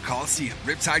Nassau Coliseum.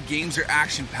 Riptide games are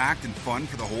action-packed and fun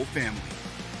for the whole family.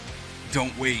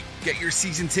 Don't wait. Get your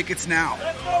season tickets now.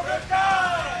 Let's go,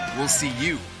 Riptide! We'll see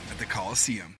you at the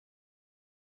Coliseum.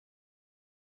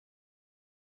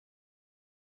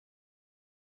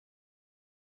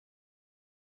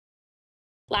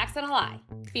 Lacks on a lie.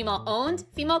 Female owned,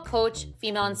 female coach,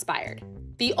 female inspired.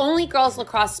 The only girls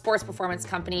lacrosse sports performance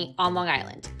company on Long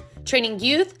Island. Training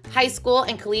youth, high school,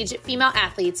 and collegiate female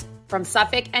athletes from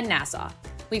Suffolk and Nassau.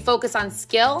 We focus on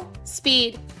skill,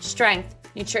 speed, strength,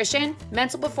 nutrition,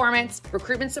 mental performance,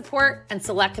 recruitment support, and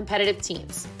select competitive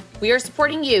teams. We are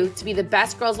supporting you to be the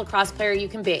best girls lacrosse player you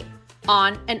can be,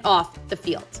 on and off the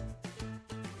field.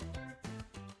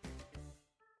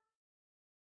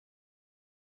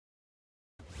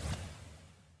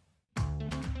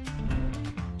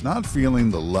 Not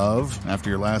feeling the love after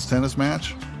your last tennis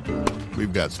match?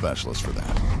 We've got specialists for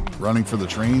that. Running for the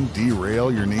train,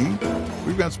 derail your knee?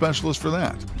 We've got specialists for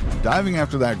that. Diving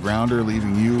after that grounder,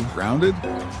 leaving you grounded?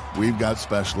 We've got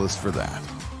specialists for that.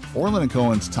 Orlin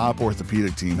Cohen's top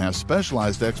orthopedic team has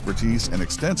specialized expertise and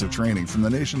extensive training from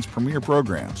the nation's premier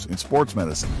programs in sports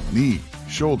medicine, knee,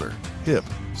 shoulder, hip,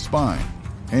 spine,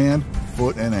 hand,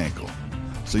 foot, and ankle,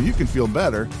 so you can feel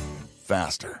better,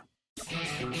 faster.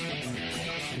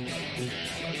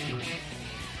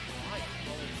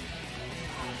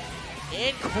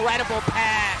 Incredible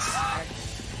pass.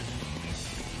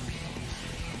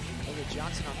 Look at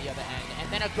Johnson on the other end.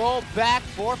 And then a goal back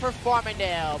for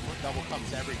Farmingdale. Double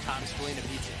comes every time Spalina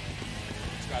beats it.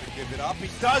 He's got to give it up. He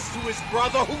does to his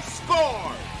brother, who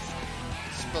scores.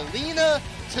 Spalina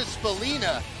to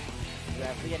Spalina. You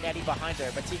have Leonetti behind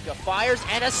her. Batika fires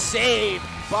and a save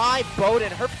by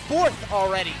Bowden. Her fourth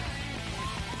already.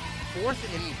 Fourth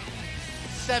in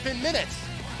 7 minutes.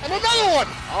 And another one!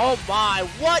 Oh my,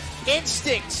 what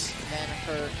instincts! And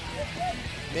her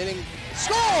Minning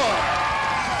score!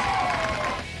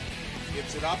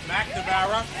 Gives it up,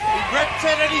 McNamara. He rips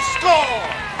it and he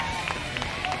scores!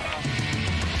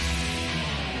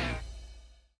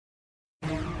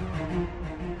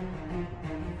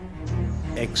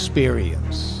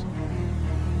 Experience.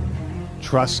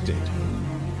 Trusted.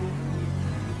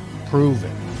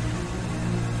 Proven.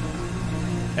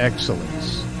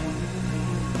 Excellence.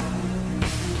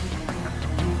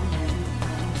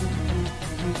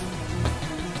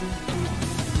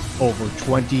 Over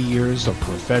 20 years of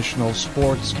professional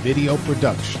sports video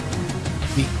production.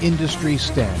 The industry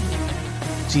standard.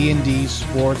 T&D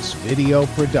Sports Video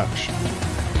Production.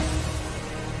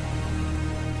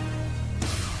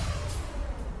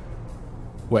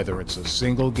 Whether it's a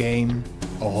single game,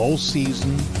 a whole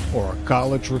season, or a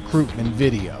college recruitment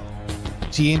video,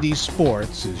 T&D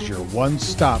Sports is your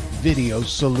one-stop video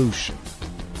solution.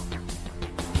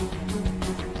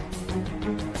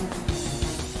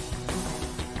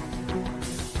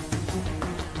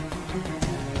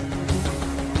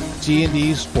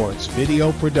 T&D Sports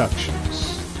Video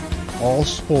Productions. All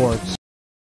sports,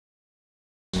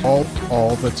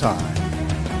 all the time.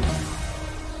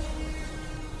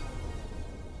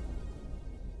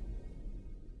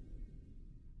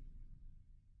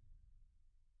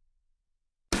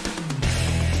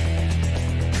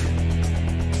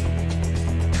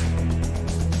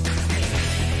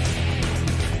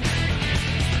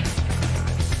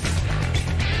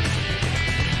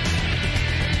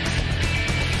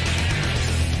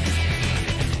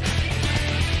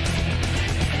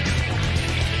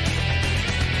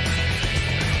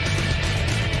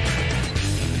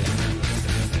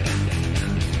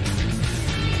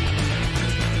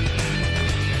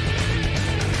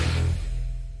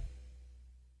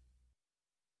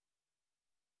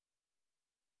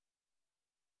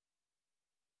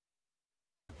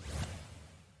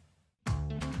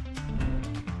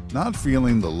 Not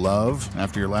feeling the love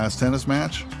after your last tennis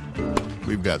match?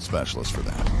 We've got specialists for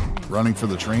that. Running for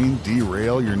the train,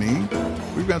 derail your knee?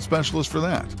 We've got specialists for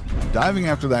that. Diving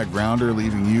after that grounder,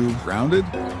 leaving you grounded?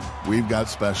 We've got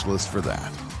specialists for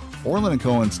that. Orlin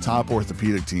Cohen's top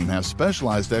orthopedic team has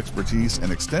specialized expertise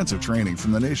and extensive training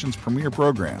from the nation's premier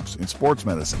programs in sports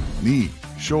medicine, knee,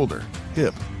 shoulder,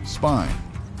 hip, spine,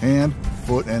 hand,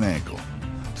 foot, and ankle.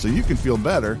 So you can feel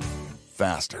better,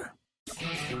 faster.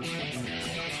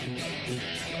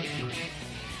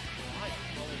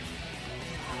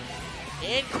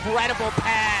 Incredible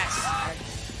pass.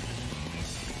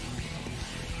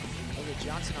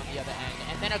 Johnson on the other end,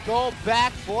 and then a goal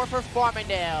back for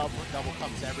Farmingdale. Double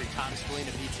comes every time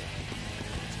Spalina beats it.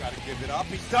 He's got to give it up.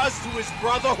 He does to his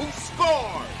brother, who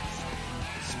scores.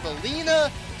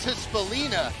 Spalina to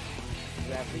Spalina.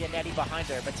 You have Leonetti behind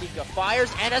her. Batika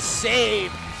fires, and a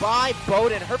save by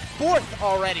Bowden. Her fourth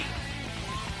already.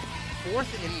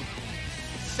 Fourth in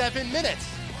 7 minutes.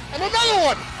 And another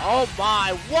one! Oh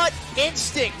my, what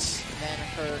instincts! Then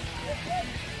her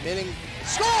Minning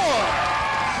score!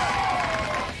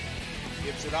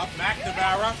 Gives it up,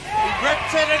 McNamara. He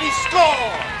rips it and he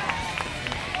scores!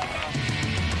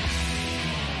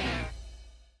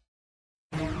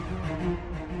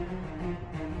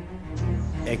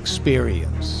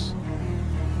 Experience.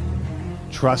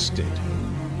 Trusted.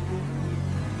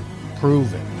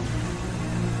 Proven.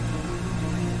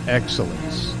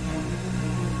 Excellence.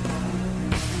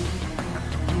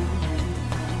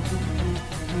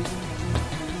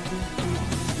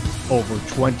 Over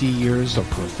 20 years of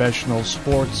professional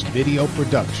sports video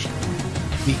production.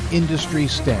 The industry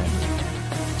standard.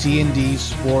 T&D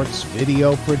Sports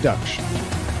Video Production.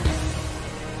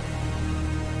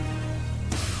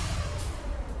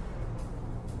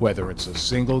 Whether it's a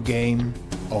single game,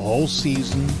 a whole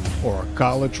season, or a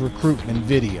college recruitment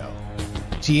video,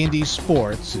 T&D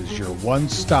Sports is your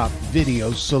one-stop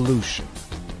video solution.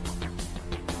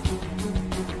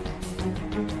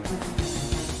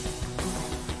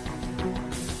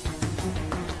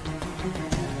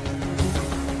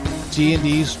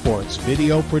 T&D Sports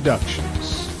Video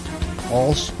Productions.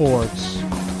 All sports,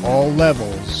 all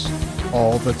levels,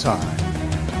 all the time.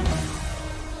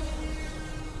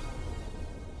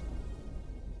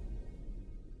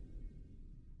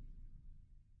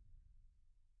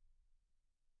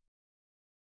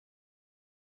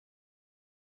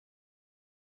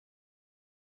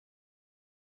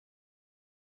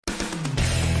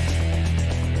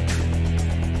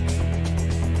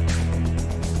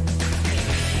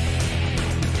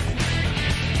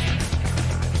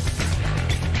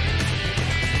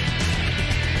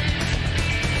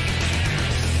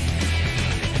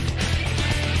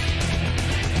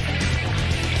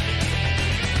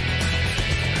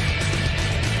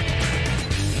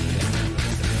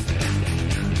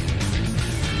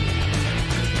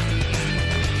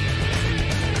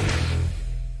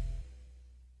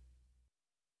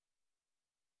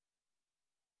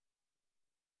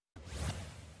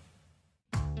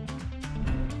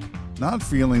 Not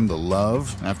feeling the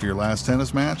love after your last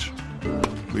tennis match?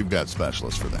 We've got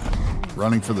specialists for that.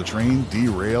 Running for the train,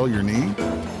 derail your knee?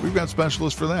 We've got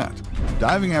specialists for that.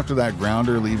 Diving after that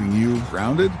grounder, leaving you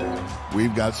grounded?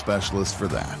 We've got specialists for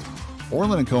that.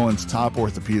 Orlin Cohen's top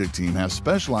orthopedic team has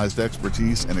specialized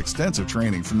expertise and extensive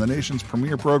training from the nation's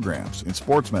premier programs in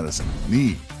sports medicine,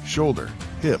 knee, shoulder,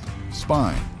 hip,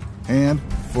 spine, hand,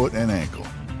 foot, and ankle.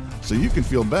 So you can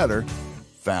feel better,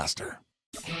 faster.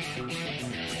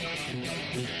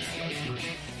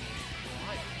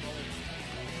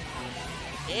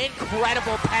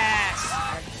 Incredible pass.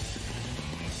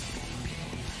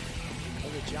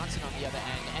 Johnson on the other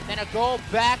end, and then a goal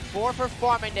back for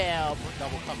Farmingdale.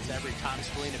 Double comes every time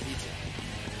Spalina beats it.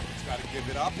 He's got to give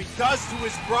it up. He does to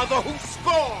his brother, who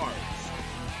scores.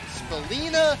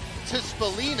 Spalina to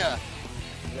Spalina.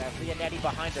 You have Leonetti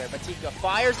behind her. Batika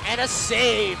fires, and a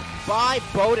save by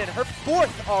Bowden. Her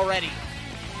fourth already.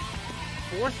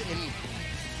 Fourth in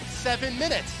 7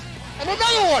 minutes. And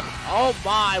another one! Oh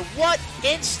my, what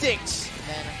instincts!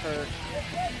 And her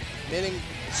Minning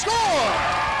score!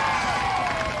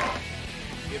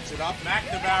 Gives it up,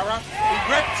 McNamara.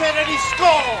 He rips it and he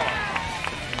scores!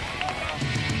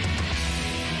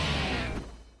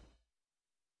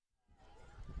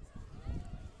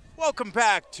 Welcome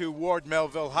back to Ward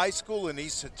Melville High School in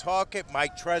East Setauket.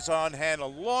 Mike Trezor on hand,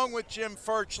 along with Jim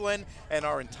Furchlin and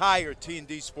our entire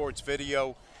T&D Sports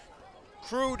Video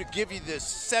crew to give you this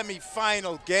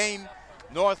semifinal game.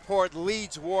 Northport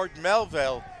leads Ward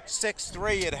Melville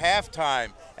 6-3 at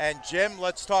halftime. And Jim,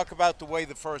 let's talk about the way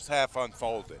the first half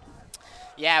unfolded.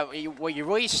 Yeah, what you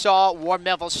really saw Ward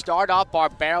Melville start off.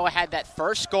 Barbero had that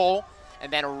first goal,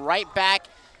 and then right back,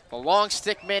 the long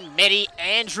stickman, Mitty,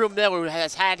 Andrew Miller, who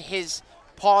has had his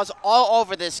paws all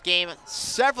over this game.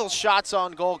 Several shots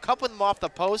on goal, a couple of them off the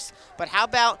post. But how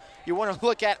about you want to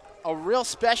look at a real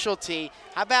specialty.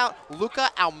 How about Luca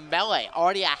Almele?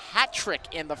 Already a hat trick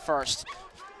in the first,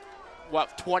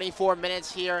 24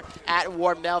 minutes here at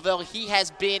Ward Melville. He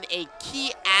has been a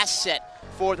key asset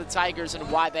for the Tigers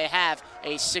and why they have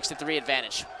a 6-3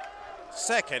 advantage.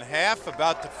 Second half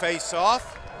about to face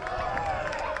off.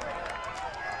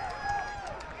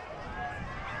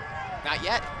 Not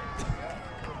yet.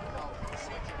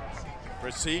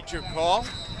 Procedure call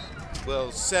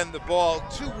will send the ball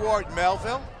to Ward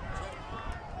Melville.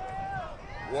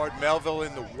 Ward Melville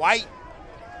in the white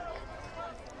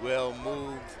will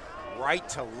move right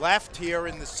to left here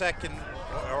in the second,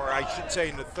 or I should say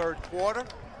in the third quarter.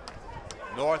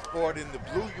 Northport in the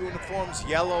blue uniforms,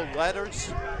 yellow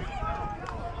letters.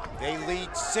 They lead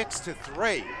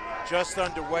 6-3, just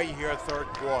underway here, third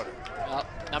quarter. Well,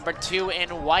 number 2 in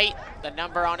white, the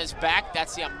number on his back.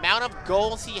 That's the amount of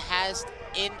goals he has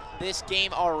in this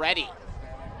game already.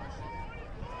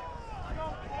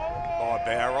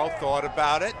 Barbero thought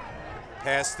about it,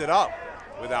 passed it up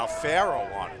with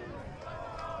Alfaro on it.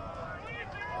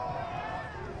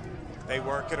 They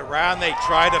work it around, they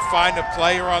try to find a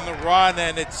player on the run,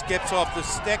 and it skips off the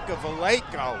stick of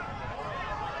Vallejo.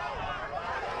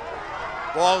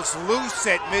 Ball's loose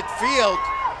at midfield,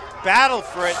 battle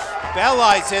for it.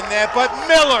 Belli's in there, but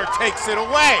Miller takes it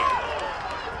away.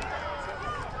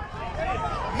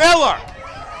 Miller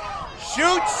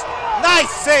shoots, nice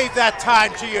save that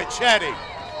time, Giachetti.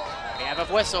 We have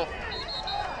a whistle.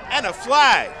 And a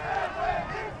flag.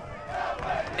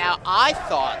 Now, I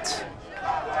thought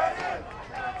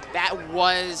that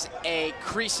was a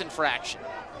crease infraction.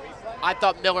 I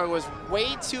thought Miller was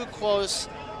way too close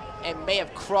and may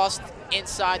have crossed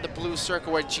inside the blue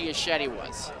circle where Giachetti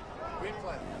was.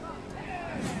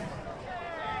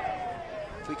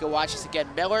 If we could watch this again,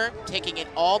 Miller taking it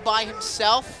all by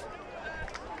himself.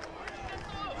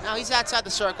 Now he's outside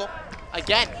the circle.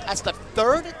 Again, that's the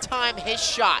third time his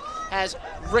shot has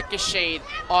ricocheted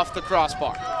off the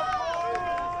crossbar.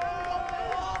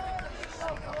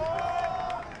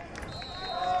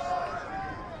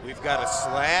 We've got a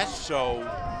slash, so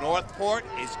Northport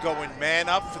is going man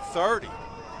up for 30.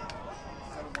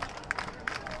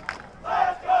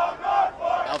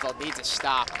 Melville needs a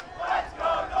stop.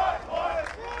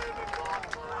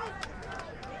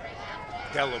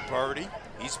 Delaberti,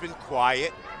 he's been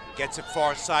quiet, gets it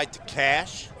far side to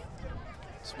Cash.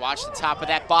 Let's watch the top of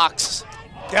that box.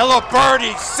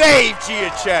 Delaberti saved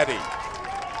Giachetti.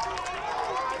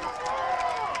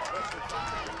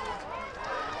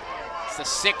 It's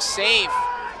the 6th save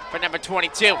for number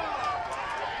 22.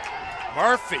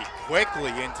 Murphy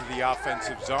quickly into the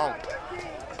offensive zone.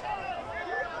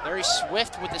 Very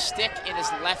swift with the stick in his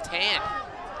left hand.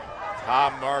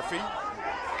 Tom Murphy,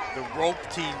 the rope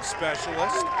team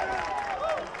specialist.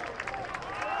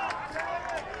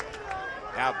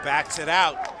 Now backs it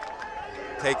out.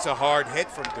 Takes a hard hit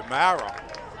from DeMaro.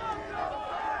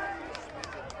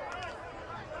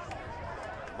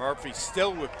 Murphy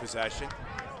still with possession.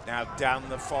 Now down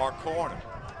the far corner.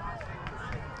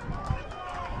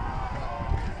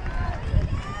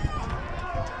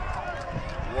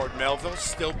 Ward Melville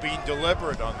still being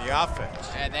deliberate on the offense.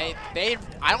 And I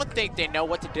don't think they know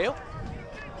what to do.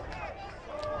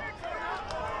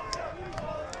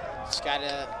 Just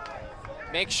gotta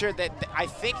make sure that, I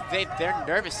think they're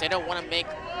nervous. They don't want to make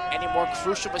any more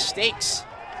crucial mistakes.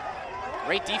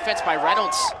 Great defense by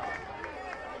Reynolds.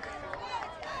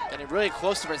 Getting really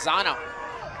close to Rosano.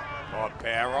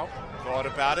 Barbero thought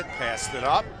about it, passed it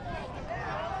up.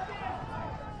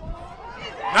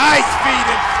 Nice feed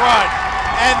in front,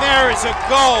 and there is a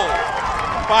goal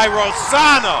by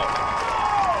Rosano.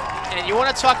 And you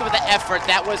want to talk about the effort?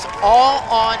 That was all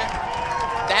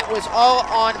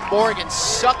on Morgan,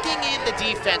 sucking in the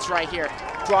defense right here,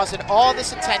 draws in all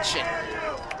this attention.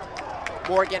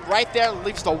 Morgan right there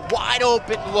leaves the wide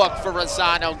open look for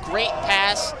Rosano. Great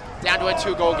pass down to a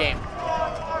 2-goal game.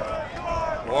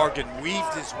 Morgan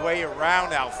weaved his way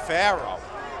around Alfaro.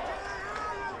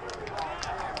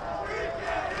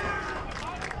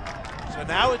 So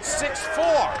now it's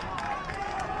 6-4.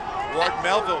 Ward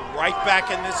Melville right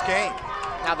back in this game.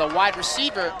 Now the wide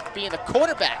receiver being the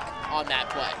quarterback on that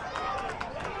play.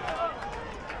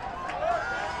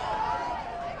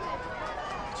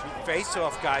 Two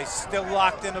face-off guys still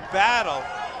locked in a battle.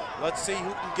 Let's see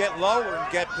who can get lower and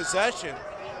get possession.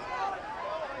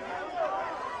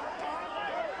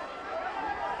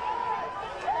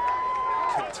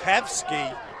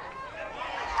 Katevsky.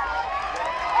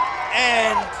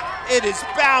 And it is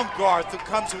Baumgarth who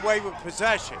comes away with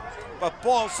possession. But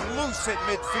ball's loose at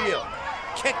midfield.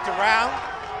 Kicked around.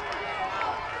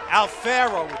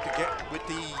 Alfaro with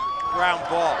the ground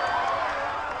ball.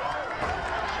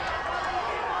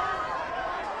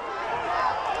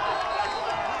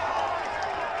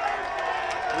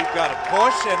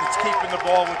 push, and it's keeping the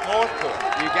ball with Northport.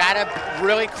 You gotta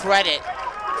really credit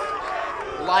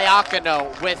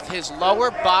Liakino with his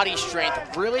lower body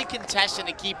strength, really contesting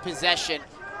to keep possession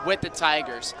with the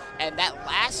Tigers. And that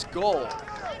last goal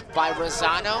by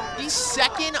Rosano, he's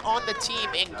second on the team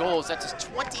in goals. That's his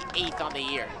 28th on the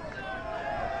year.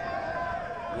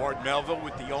 Ward Melville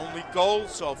with the only goal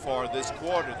so far this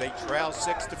quarter. They trail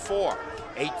 6-4.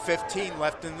 8:15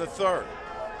 left in the third.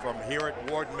 From here at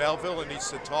Ward Melville in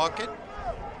East Setauket,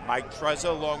 Mike Trezza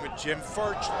along with Jim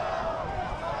Furchler.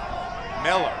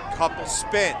 Miller, couple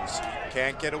spins.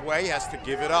 Can't get away, has to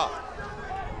give it up.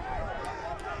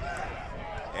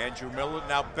 Andrew Miller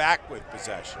now back with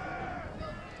possession.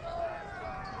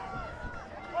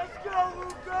 Let's go,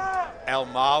 Luca! El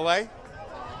Male.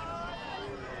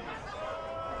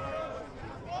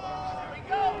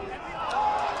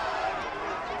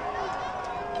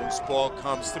 Loose ball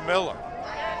comes to Miller.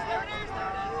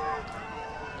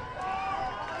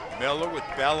 Miller with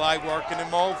Belli working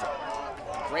him over.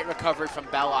 Great recovery from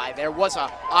Belli. There was an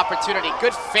opportunity.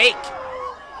 Good fake.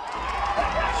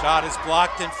 Shot is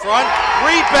blocked in front.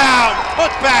 Rebound,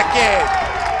 put back in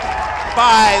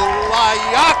by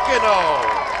Liakino.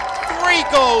 3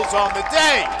 goals on the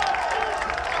day.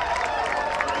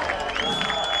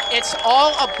 It's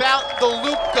all about the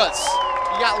Lucas.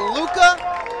 You got Luca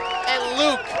and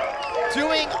Luke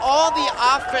doing all the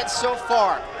offense so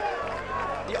far.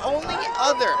 The only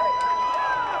other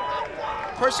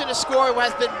person to score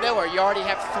has been Miller. You already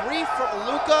have 3 from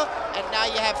Luca, and now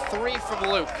you have 3 from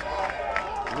Luke.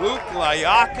 Luke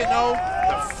Liakino,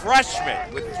 the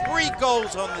freshman, with 3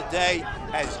 goals on the day,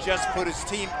 has just put his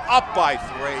team up by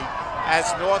 3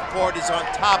 as Northport is on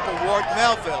top of Ward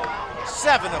Melville,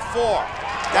 7-4.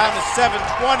 Down to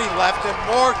 7:20 left, and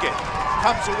Morgan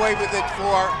comes away with it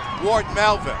for Ward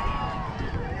Melville.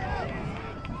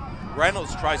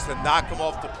 Reynolds tries to knock him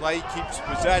off the play, keeps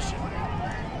possession.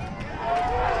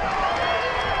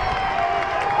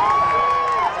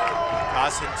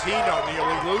 Cosentino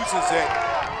nearly loses it.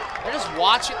 They're just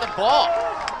watching the ball.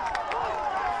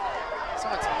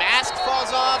 Someone's mask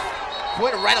falls off.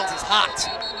 Quinn Reynolds is hot.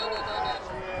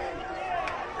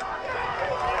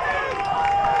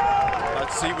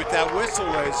 Let's see what that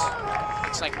whistle is.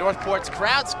 Looks like Northport's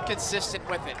crowd's consistent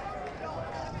with it.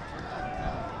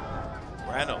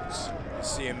 Reynolds, you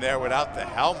see him there without the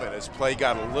helmet as play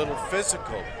got a little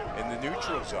physical in the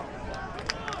neutral zone.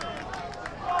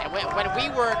 And when we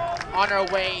were on our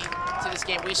way to this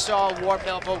game, we saw Ward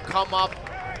Melville come up,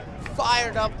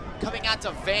 fired up, coming out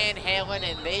to Van Halen,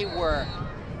 and they were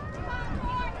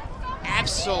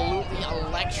absolutely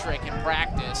electric in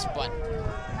practice. But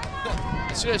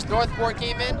as soon as Northport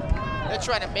came in, they're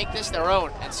trying to make this their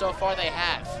own, and so far they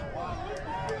have.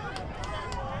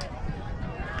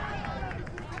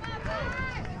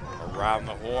 Around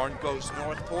the horn goes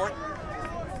Northport.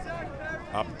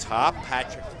 Up top,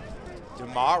 Patrick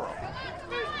DeMauro.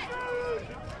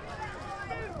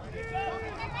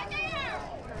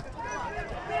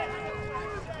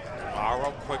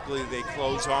 DeMauro, quickly they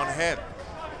close on him.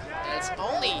 And it's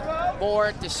only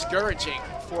more discouraging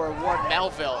for Ward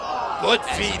Melville. Good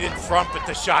feed in front, but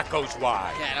the shot goes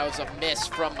wide. Yeah, that was a miss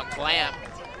from McClam.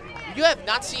 You have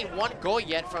not seen 1 goal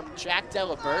yet from Jack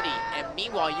Delaberti, and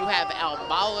meanwhile you have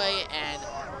Almale and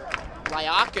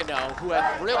Liakino, who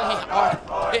have really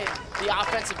been the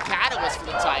offensive catalyst for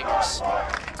the Tigers.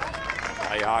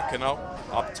 Liakino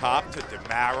up top to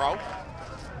DeMauro.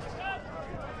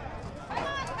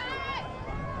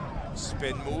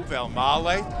 Spin move,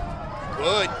 Almale.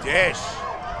 Good dish.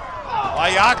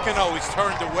 Liakino is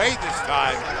turned away this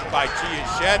time by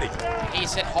Giachetti.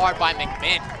 He's hit hard by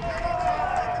McMinn.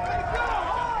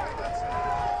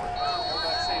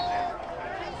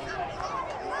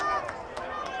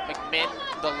 McMinn,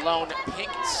 the lone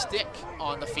pink stick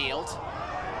on the field.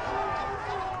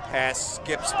 Pass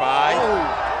skips by.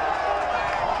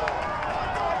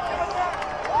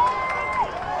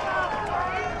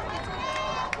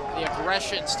 The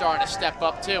aggression starting to step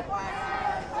up too.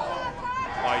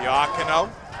 Liakino,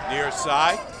 near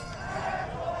side.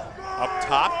 Up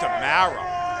top to Mara.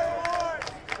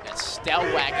 And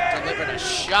Stellwagen delivered a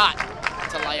shot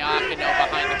to Liakino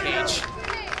behind the cage.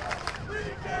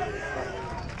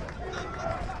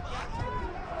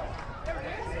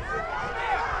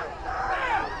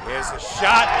 Here's a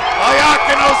shot.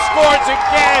 Liakino scores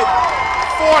again.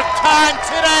 4th time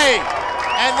today.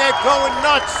 And they're going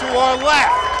nuts to our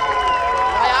left.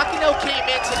 Liakino came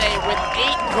in today with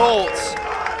 8 goals.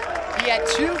 He had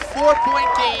 2 4-point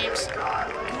games.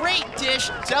 Great dish.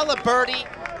 Delaberti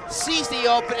sees the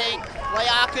opening.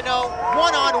 Liakino,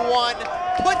 1-on-1,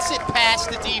 puts it past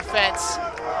the defense.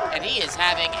 And he is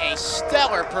having a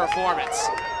stellar performance.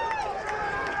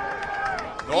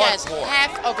 He has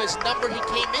half of his number he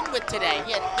came in with today.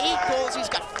 He had 8 goals. He's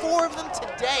got 4 of them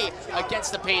today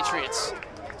against the Patriots.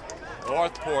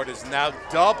 Northport is now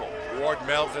double Ward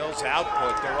Melville's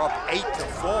output. They're up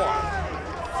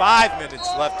 8-4. 5 minutes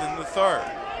left in the third.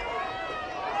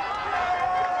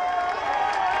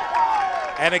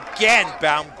 And again,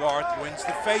 Baumgarth wins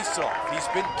the faceoff. He's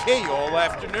been key all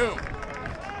afternoon.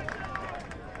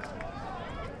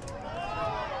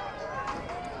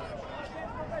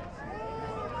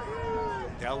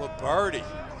 Delaberti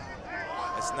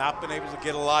has not been able to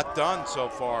get a lot done so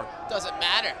far. Doesn't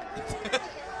matter.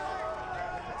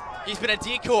 He's been a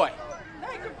decoy.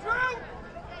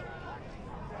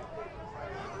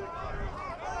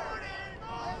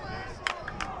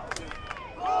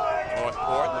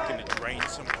 Northport looking to drain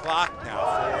some clock now.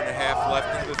 4.5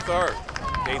 left in the third.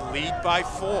 They lead by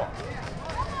 4.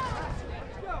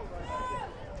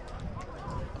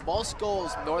 The most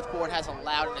goals Northport has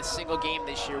allowed in a single game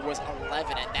this year was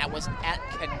 11, and that was at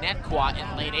Connecticut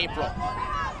in late April.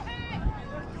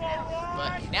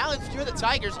 But now if you're the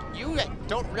Tigers, you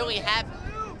don't really have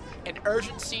an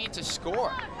urgency to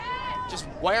score. Just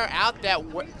wear out that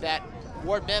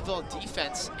Ward Melville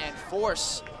defense and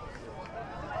force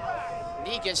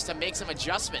Negus to make some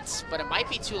adjustments, but it might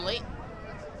be too late.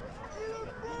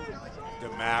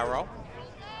 DeMaro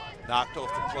knocked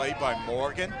off the play by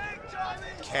Morgan.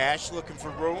 Cash looking for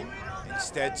room,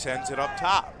 instead sends it up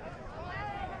top.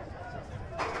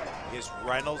 Here's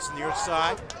Reynolds near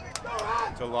side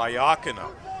to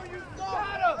Lyakino.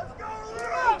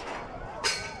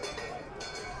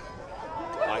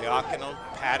 Lyakino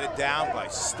patted down by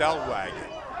Stellwagen.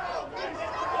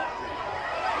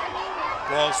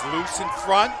 Ball's loose in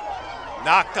front,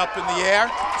 knocked up in the air.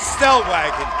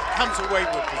 Stellwagen comes away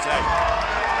with possession.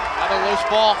 Another loose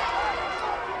ball.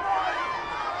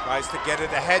 Tries to get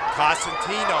it ahead.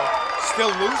 Cosentino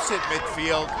still loose at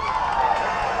midfield.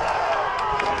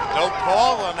 No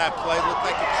call on that play, looked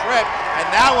like a trip. And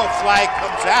now a flag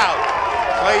comes out.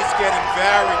 Play's getting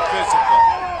very physical.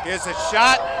 Here's a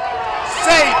shot.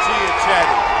 Save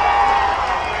Giachetti.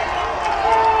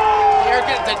 They're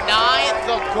going to deny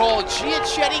the goal.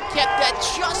 Giachetti kept that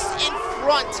just in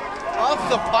front of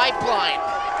the pipeline.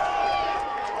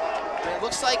 It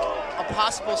looks like a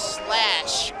possible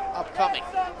slash upcoming.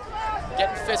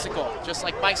 Getting physical, just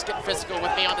like Mike's getting physical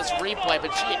with me on this replay,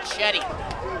 but Giachetti,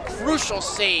 crucial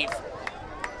save.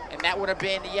 And that would have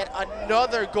been yet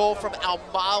another goal from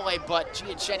Almale, but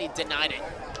Giachetti denied it.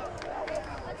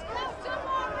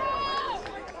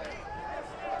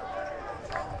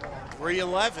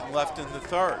 .311 left in the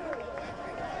third.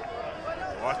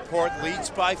 Northport leads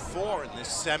by 4 in this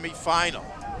semifinal.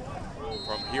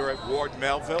 From here at Ward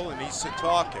Melville and East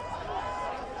Setauket.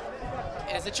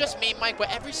 And is it just me, Mike, but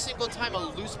every single time a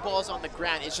loose ball is on the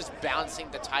ground, it's just bouncing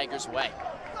the Tigers' way.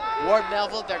 Ward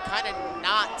Melville, they're kind of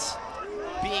not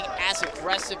being as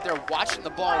aggressive. They're watching the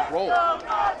ball roll.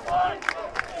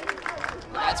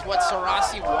 That's what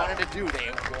Sarasi wanted to do.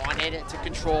 They wanted to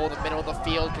control the middle of the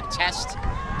field, contest,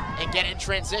 and get in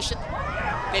transition.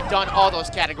 They've done all those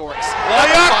categories.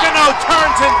 Lyakino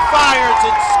turns and fires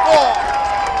and scores.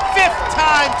 5th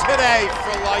time today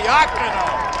for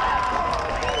Lyakino.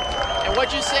 And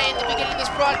what'd you say in the beginning of this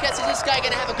broadcast? Is this guy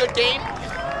gonna have a good game?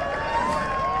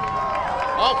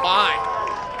 Oh my.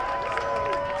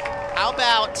 How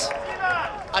about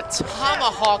a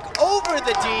tomahawk over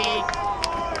the D?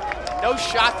 No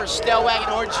shot for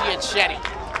Stellwagen or Giachetti.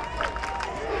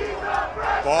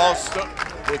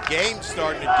 The game's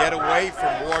starting to get away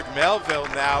from Ward Melville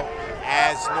now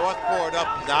as Northport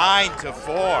up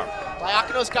 9-4.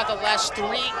 Lyakino's got the last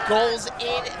 3 goals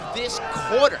in this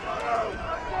quarter.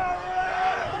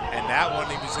 And that one,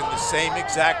 he was in the same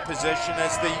exact position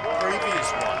as the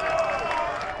previous one.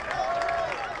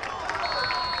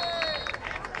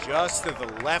 Just to the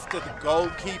left of the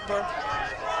goalkeeper,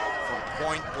 from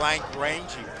point blank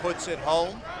range, he puts it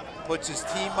home, puts his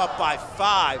team up by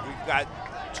 5. We've got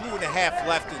 2.5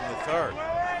 left in the third.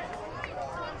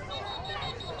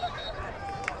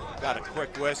 Got a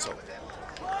quick whistle.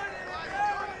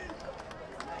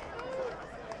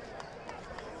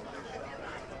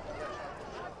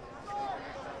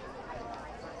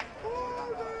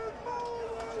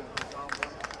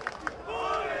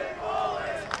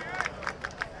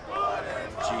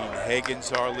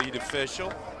 Higgins, our lead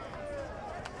official.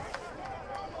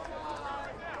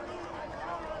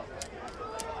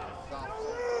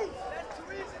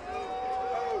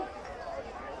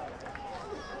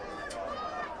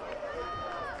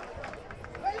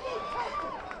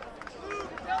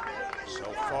 So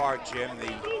far, Jim,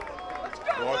 the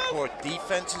Northport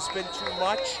defense has been too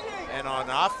much, and on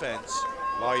offense,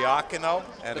 Loyakino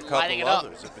and a couple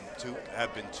others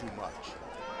have been too much.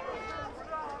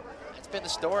 That's been the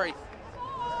story.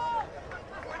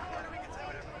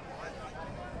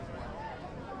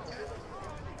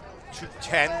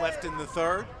 .210 left in the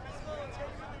third.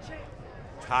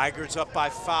 Tigers up by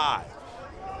 5.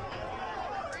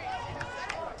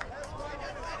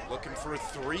 Looking for a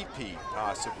three-peat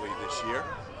possibly this year.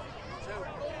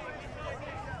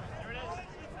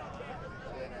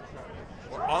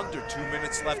 We're under 2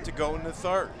 minutes left to go in the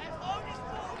third.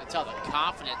 You can tell the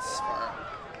confidence for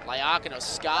Loyakino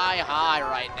sky high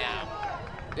right now.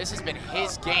 This has been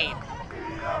his game.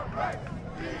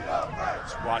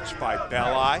 It's watched by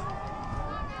Belli.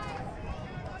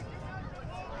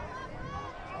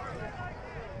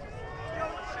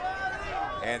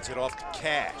 Hands it off to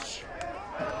Cash.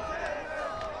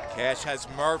 Cash has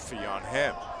Murphy on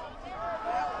him.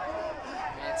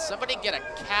 Man, somebody get a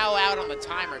cow out on the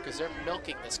timer because they're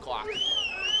milking this clock.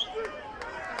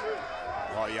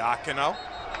 Loyakino.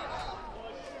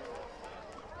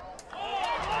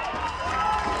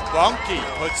 Bunky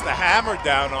puts the hammer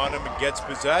down on him and gets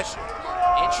possession.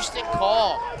 Interesting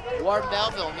call. Ward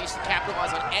Melville needs to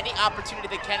capitalize on any opportunity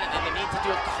they can, and they need to do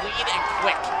it clean and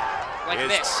quick, like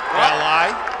this.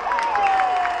 Belli.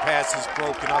 Pass is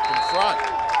broken up in front.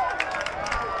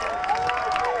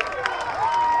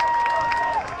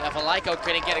 Yeah, Valaiko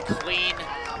couldn't get a clean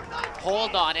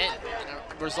hold on it, and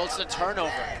it results in a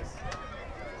turnover.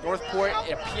 Northport,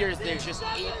 it appears they're just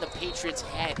in the Patriots'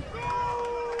 head.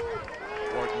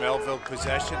 Ward Melville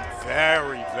possession,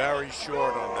 very, very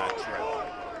short on that trip.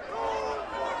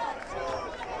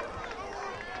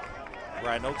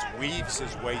 Reynolds weaves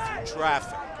his way through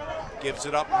traffic. Gives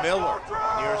it up Miller,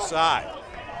 near side.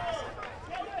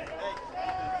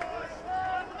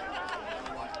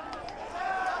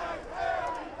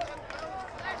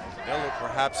 Miller,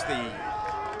 perhaps the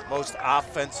most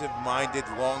offensive-minded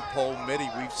long pole midi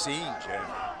we've seen, Jim.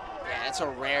 Yeah, that's a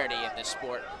rarity in this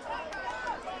sport.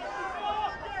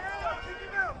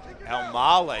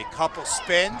 Elmale, couple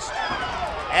spins,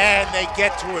 and they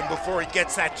get to him before he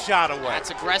gets that shot away.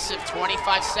 That's aggressive.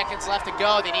 25 seconds left to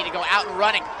go. They need to go out and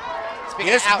running. Speaking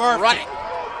Here's of out Murphy. running.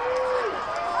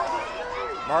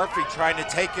 Murphy trying to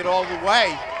take it all the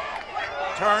way.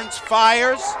 Turns,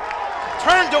 fires.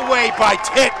 Turned away by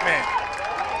Tittman.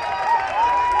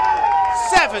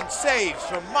 7 saves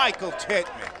from Michael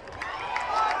Tittman.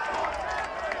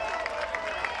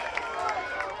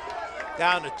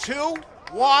 Down to 2-1.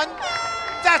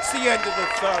 That's the end of the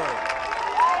third.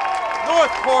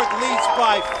 Northport leads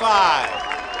by 5.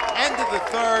 End of the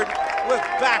third. We're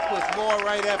back with more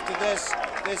right after this.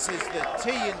 This is the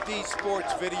T&D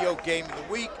Sports Video Game of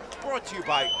the Week, brought to you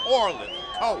by Orlin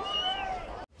Cohen.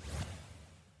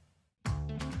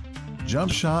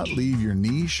 Jump shot, leave your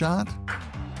knee shot?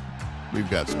 We've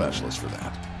got specialists for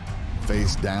that.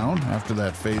 Face down after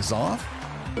that face off?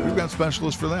 We've got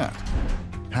specialists for that.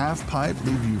 Half pipe,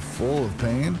 leave you full of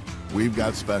pain? We've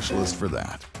got specialists for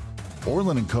that.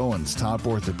 Orlin Cohen's top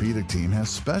orthopedic team has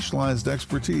specialized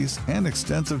expertise and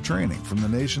extensive training from the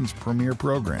nation's premier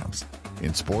programs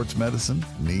in sports medicine,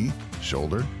 knee,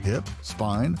 shoulder, hip,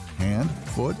 spine, hand,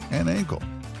 foot, and ankle,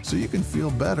 so you can feel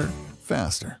better,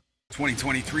 faster.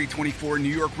 2023-24 New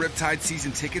York Riptide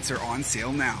season tickets are on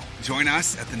sale now. Join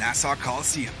us at the Nassau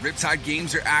Coliseum. Riptide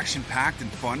games are action-packed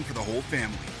and fun for the whole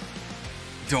family.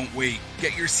 Don't wait.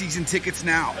 Get your season tickets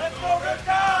now. Let's go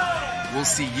Riptide! We'll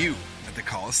see you at the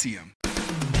Coliseum.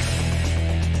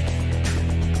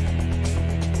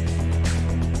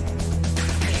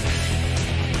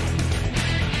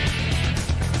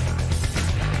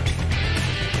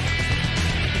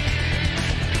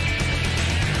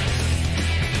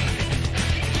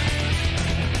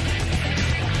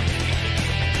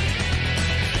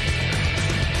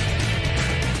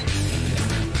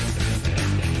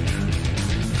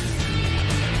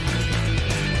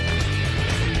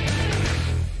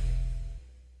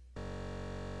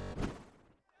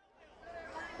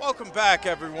 Welcome back,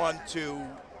 everyone, to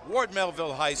Ward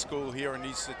Melville High School here in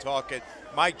East Setauket.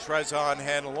 Mike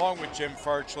Trezon, along with Jim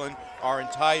Furchland, our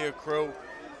entire crew.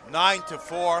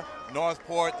 9-4,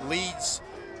 Northport leads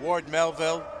Ward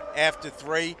Melville after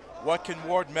 3. What can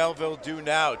Ward Melville do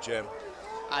now, Jim?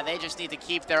 They just need to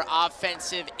keep their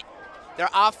offensive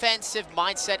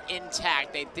mindset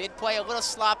intact. They did play a little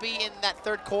sloppy in that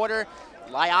third quarter.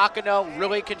 Loyakino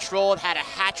really controlled, had a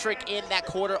hat trick in that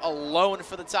quarter alone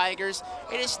for the Tigers.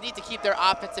 They just need to keep their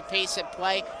offensive pace at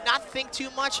play, not think too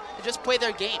much, and just play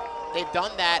their game. They've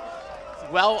done that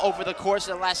well over the course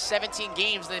of the last 17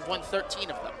 games, and they've won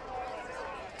 13 of them.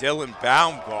 Dylan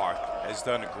Baumgarth has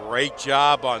done a great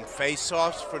job on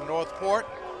faceoffs for Northport.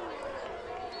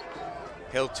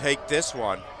 He'll take this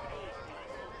one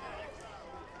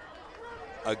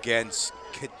against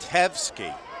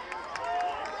Kitevsky.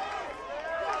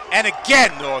 And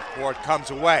again, Northport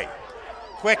comes away.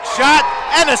 Quick shot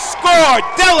and a score,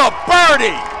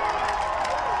 Delaberti.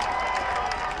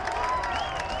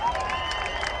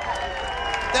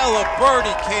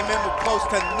 Delaberti came in with close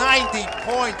to 90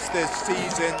 points this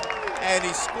season, and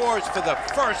he scores for the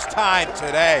first time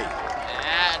today.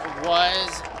 That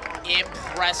was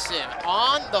impressive.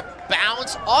 On the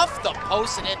bounce, off the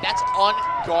post and in, that's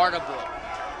unguardable.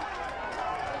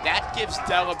 That gives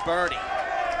Delaberti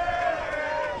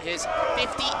his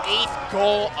 58th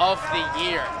goal of the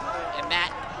year, and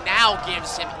that now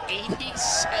gives him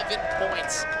 87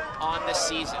 points on the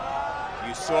season.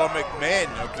 You saw McMahon,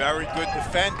 a very good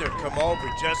defender, come over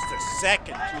just a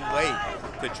second too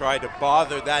late to try to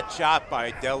bother that shot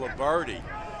by Delaberti.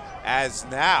 As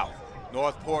now,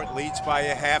 Northport leads by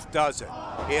a half dozen.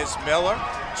 Here's Miller.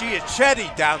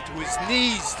 Giachetti down to his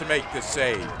knees to make the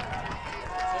save.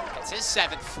 It's his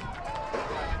 7th.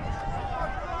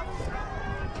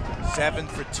 7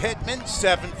 for Tittman,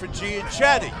 7 for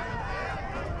Giachetti.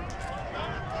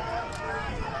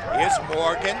 Here's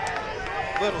Morgan.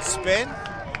 Little spin.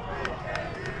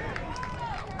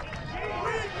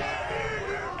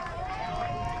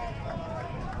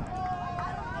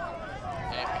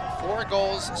 Okay, 4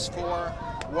 goals for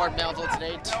Ward Melville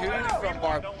today, 2 from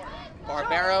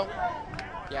Barbero.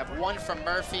 You have 1 from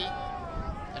Murphy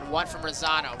and 1 from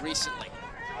Rosano recently.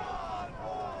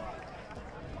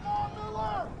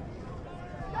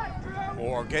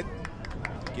 Morgan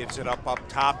gives it up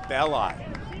top, Belli.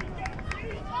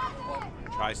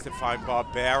 Tries to find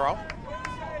Barbero.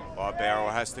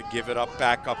 Barbero has to give it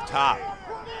back up top.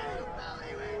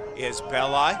 Here's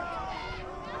Belli.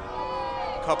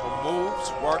 Couple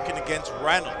moves, working against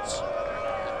Reynolds.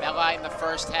 Belli in the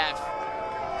first half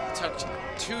took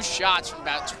 2 shots from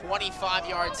about 25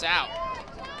 yards out.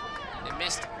 They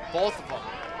missed both of them.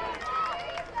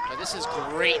 But this is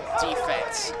great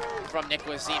defense from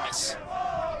Nicozimis.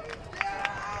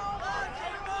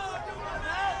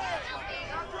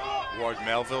 Ward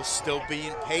Melville still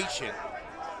being patient.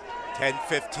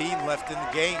 10-15 left in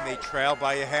the game. They trail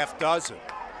by a half dozen.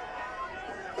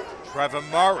 Trevor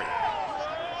Murray.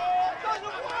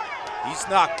 He's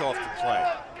knocked off the play.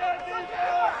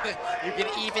 You can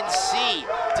even see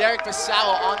Derek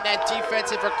Vasallo on that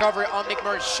defensive recovery on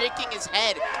McMurray shaking his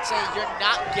head, saying, "You're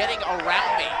not getting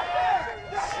around me."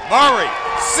 Murray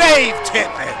saved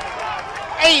Tittman.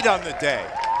 8 on the day.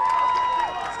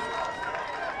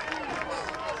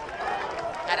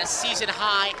 Had a season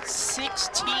high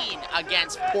 16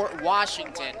 against Port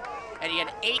Washington, and he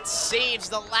had 8 saves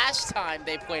the last time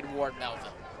they played Ward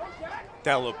Melville.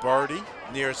 Delaberti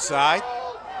near side.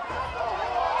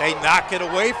 They knock it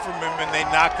away from him and they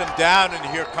knock him down, and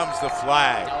here comes the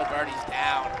flag. Delaberti's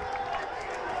down.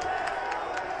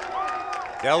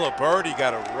 Delaberti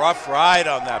got a rough ride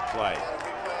on that play.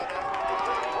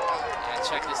 Yeah,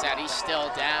 check this out. He's still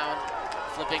down,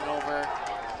 flipping over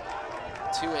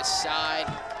to his side.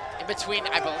 In between,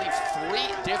 I believe, 3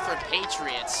 different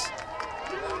Patriots.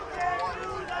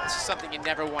 This is something you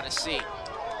never want to see.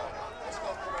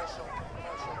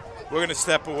 We're going to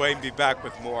step away and be back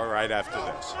with more right after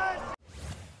this.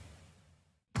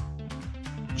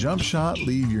 Jump shot,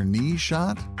 leave your knee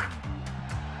shot?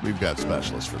 We've got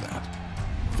specialists for that.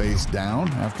 Face down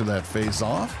after that face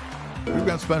off? We've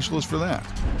got specialists for that.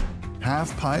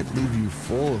 Half pipe, leave you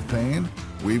full of pain?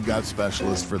 We've got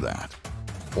specialists for that.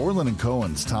 Orlin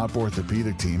Cohen's top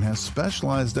orthopedic team has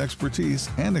specialized expertise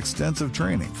and extensive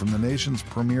training from the nation's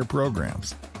premier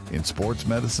programs in sports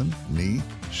medicine, knee,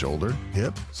 shoulder,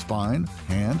 hip, spine,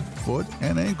 hand, foot,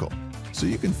 and ankle, so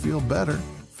you can feel better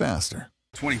faster.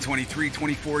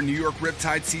 2023-24 New York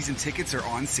Riptide season tickets are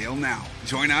on sale now.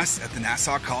 Join us at the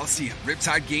Nassau Coliseum.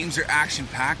 Riptide games are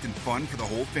action-packed and fun for the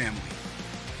whole family.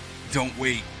 Don't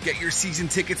wait. Get your season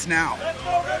tickets now. Let's go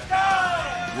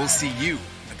Riptide! We'll see you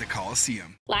at the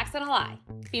Coliseum. Lacks and a lie.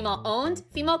 Female owned,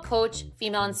 female coach,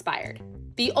 female inspired.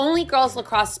 The only girls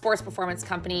lacrosse sports performance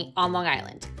company on Long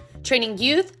Island. Training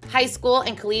youth, high school,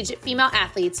 and collegiate female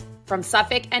athletes from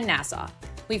Suffolk and Nassau.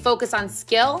 We focus on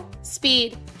skill,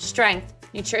 speed, strength,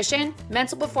 nutrition,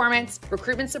 mental performance,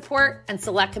 recruitment support, and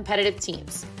select competitive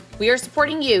teams. We are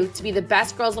supporting you to be the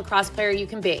best girls lacrosse player you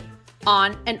can be,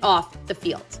 on and off the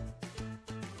field.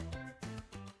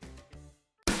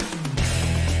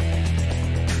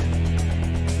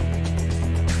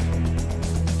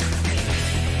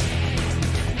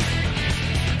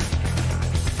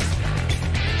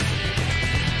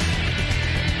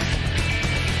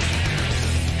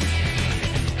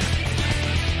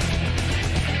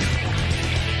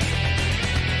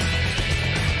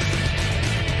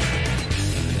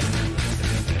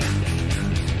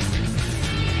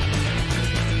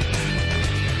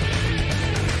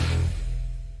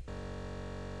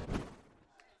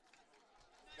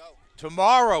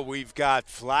 Tomorrow we've got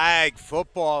flag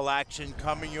football action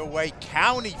coming your way.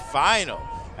 County final.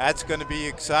 That's going to be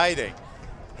exciting.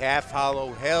 Half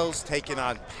Hollow Hills taking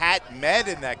on Pat Med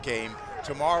in that game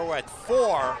tomorrow at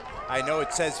 4. I know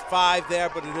it says 5 there,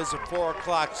 but it is a 4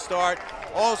 o'clock start.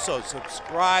 Also,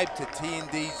 subscribe to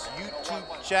T&D's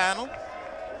YouTube channel.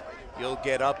 You'll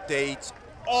get updates,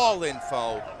 all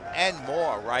info, and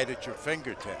more right at your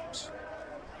fingertips.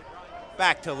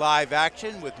 Back to live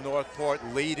action with Northport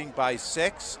leading by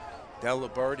 6.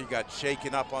 Delaberti got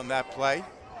shaken up on that play,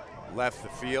 left the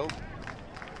field.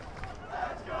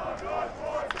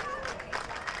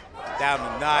 Down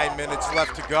to 9 minutes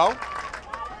left to go.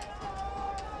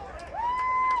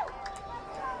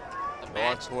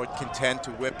 Northport content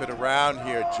to whip it around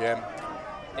here, Jim.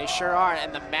 They sure are,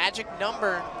 and the magic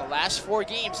number the last 4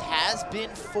 games has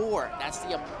been 4. That's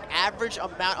the average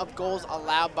amount of goals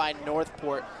allowed by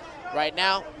Northport. Right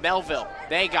now, Melville,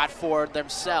 they got 4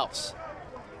 themselves.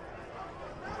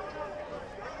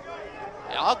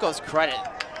 And all goes credit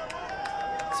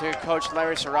to Coach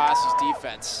Larry Sarasi's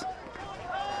defense.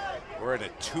 We're at a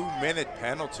 2-minute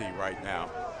penalty right now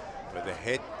for the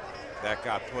hit that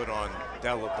got put on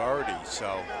Delaberti.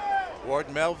 So Ward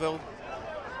Melville,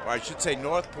 or I should say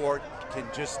Northport, can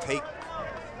just take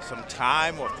some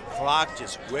time off the clock,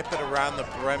 just whip it around the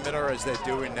perimeter as they're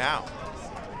doing now.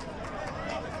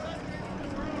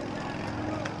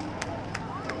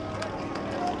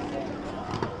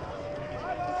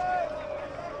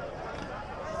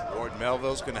 Ward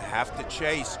Melville's going to have to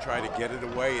chase, try to get it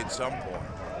away at some point.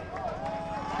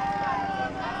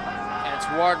 And it's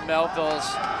Ward Melville's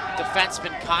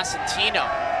defenseman Constantino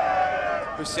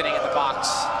who's sitting in the box.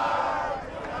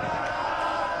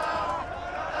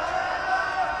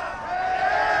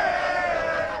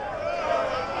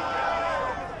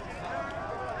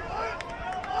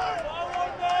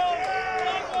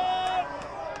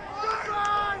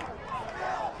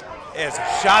 There's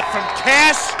a shot from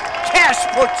Cash. Cash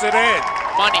puts it in.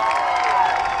 Money.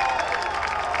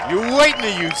 You're waiting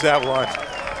to use that one.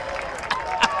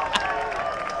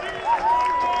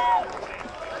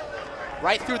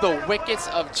 Right through the wickets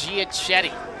of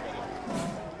Giachetti.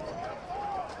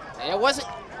 And it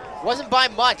wasn't by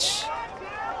much.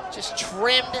 Just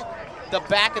trimmed the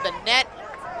back of the net.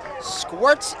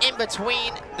 Squirts in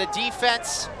between the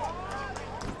defense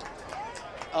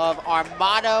of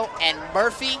Armato and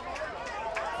Murphy.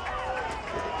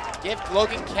 Give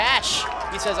Logan Cash.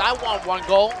 He says, I want 1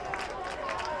 goal.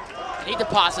 And he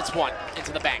deposits 1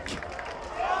 into the bank.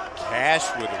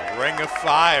 Cash with a ring of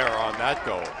fire on that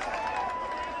goal.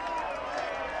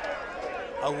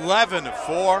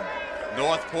 11-4.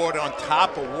 Northport on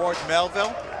top of Ward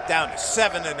Melville. Down to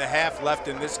 7.5 left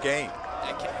in this game.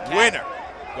 Winner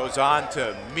goes on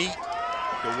to meet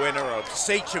the winner of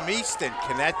Sachem East and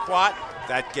Connecticut.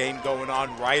 That game going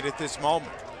on right at this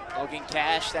moment. Logan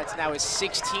Cash, that's now his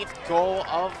 16th goal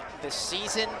of the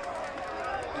season.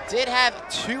 He did have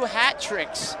 2 hat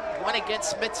tricks, one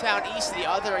against Smithtown East, the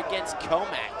other against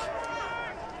Comac.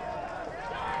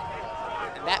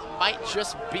 And that might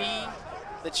just be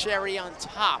the cherry on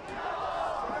top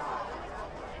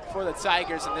for the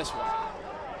Tigers in this one.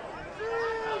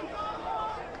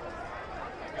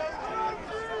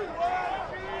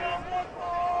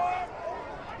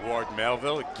 Ward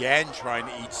Melville again trying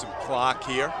to eat some clock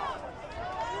here.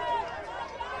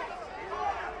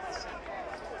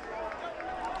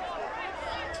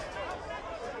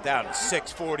 Down to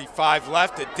 6:45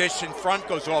 left. A dish in front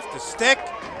goes off the stick.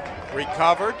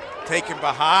 Recovered, taken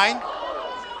behind.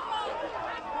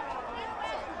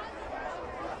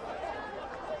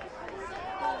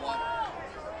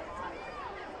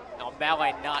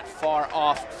 O'Malley not far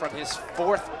off from his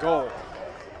 4th goal.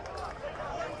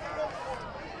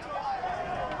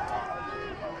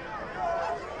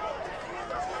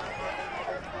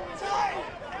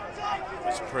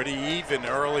 Pretty even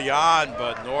early on,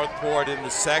 but Northport in the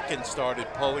second started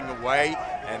pulling away,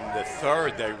 and the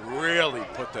third they really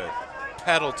put the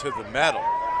pedal to the metal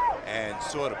and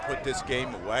sort of put this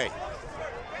game away.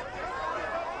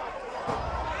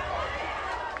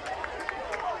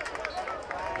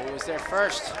 Who was there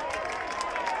first?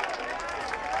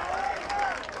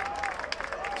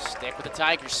 Stick with the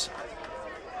Tigers.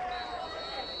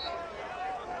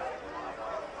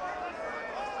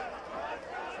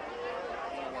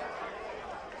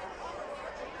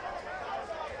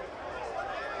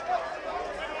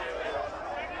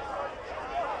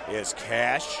 Here's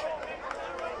Cash.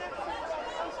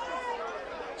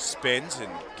 Spins and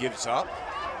gives up.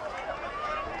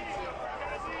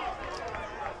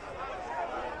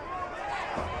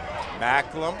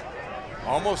 Macklem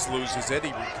almost loses it.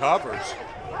 He recovers.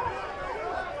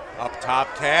 Up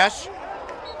top, Cash.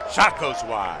 Shot goes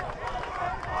wide.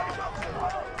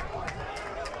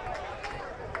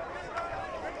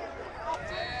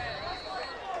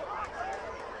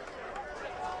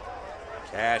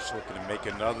 Cash looking to make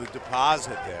another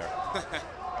deposit there.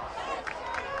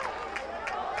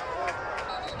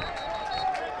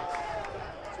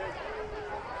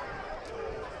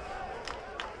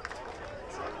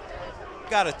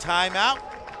 Got a timeout.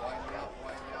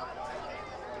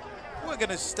 We're going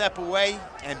to step away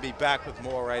and be back with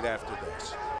more right after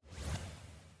this.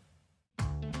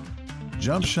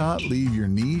 Jump shot, leave your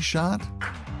knee shot?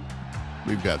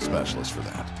 We've got specialists for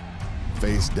that.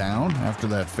 Face down after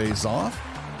that face off?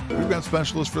 We've got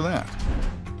specialists for that.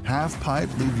 Half pipe,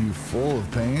 leave you full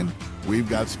of pain? We've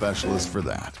got specialists for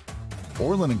that.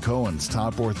 Orlin Cohen's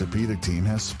top orthopedic team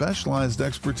has specialized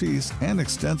expertise and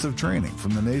extensive training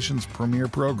from the nation's premier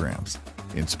programs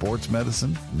in sports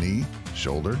medicine, knee,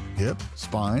 shoulder, hip,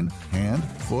 spine, hand,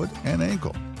 foot, and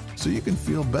ankle, so you can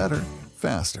feel better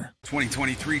faster.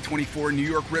 2023-24 New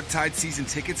York Riptide season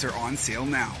tickets are on sale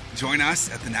now. Join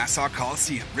us at the Nassau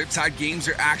Coliseum. Riptide games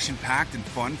are action-packed and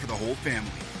fun for the whole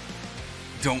family.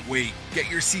 Don't wait.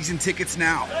 Get your season tickets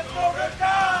now. Let's go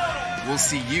Riptide! We'll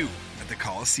see you at the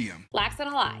Coliseum. Lax and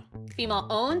Ally. Female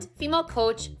owned, female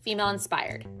coach, female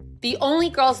inspired. The only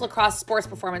girls lacrosse sports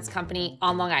performance company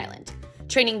on Long Island.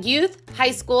 Training youth,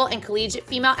 high school, and collegiate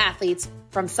female athletes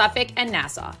from Suffolk and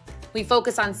Nassau. We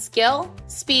focus on skill,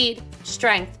 speed,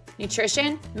 strength,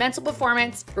 nutrition, mental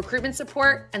performance, recruitment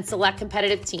support, and select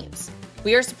competitive teams.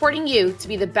 We are supporting you to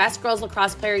be the best girls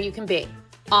lacrosse player you can be,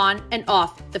 on and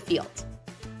off the field.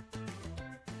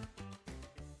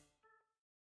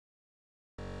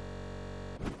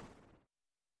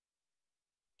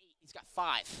 He's got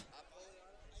 5.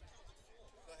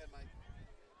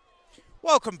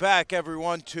 Welcome back,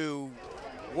 everyone, to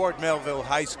Ward Melville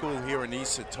High School here in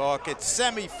East Setauket. It's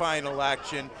semifinal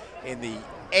action in the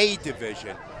A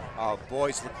division of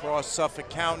boys lacrosse. Suffolk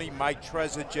County, Mike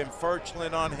Trezor, Jim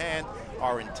Furchlin on hand.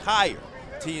 Our entire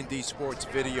T&D Sports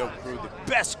video crew,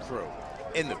 the best crew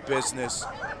in the business.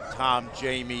 Tom,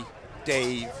 Jamie,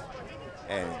 Dave,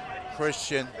 and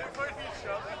Christian.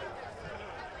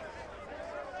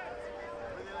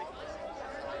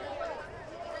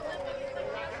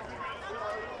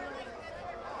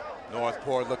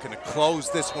 Northport looking to close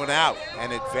this one out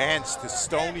and advance to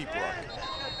Stony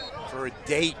Brook for a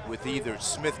date with either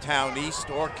Smithtown East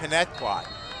or Connecticut.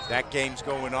 That game's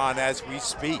going on as we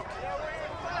speak.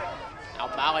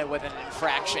 O'Malley with an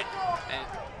infraction.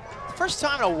 And first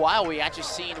time in a while we actually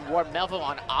seen Ward Melville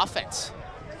on offense.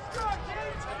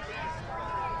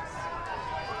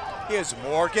 Here's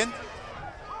Morgan.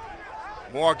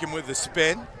 Morgan with the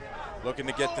spin, looking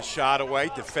to get the shot away,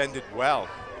 defended well.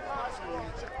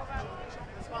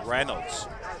 Reynolds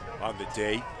on the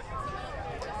D.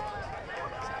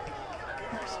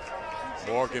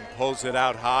 Morgan pulls it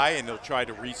out high and he'll try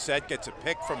to reset, gets a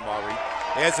pick from Murray.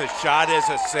 There's a shot, there's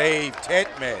a save.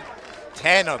 Tittman,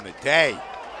 10 on the day.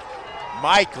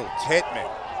 Michael Tittman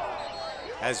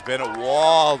has been a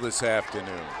wall this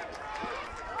afternoon.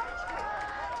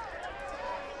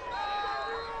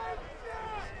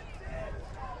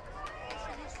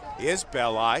 Here's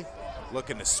Belli,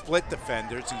 looking to split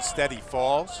defenders. Instead, he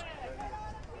falls.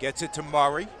 Gets it to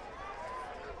Murray.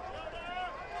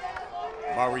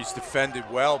 Murray's defended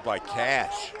well by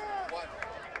Cash.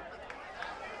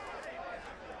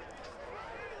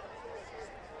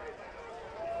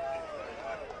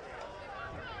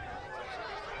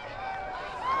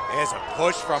 There's a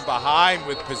push from behind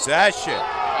with possession.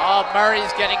 Oh,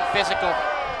 Murray's getting physical.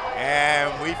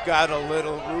 And we've got a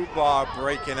little rhubarb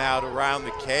breaking out around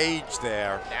the cage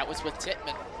there. That was with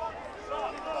Tittman.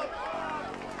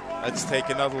 Let's take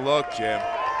another look, Jim.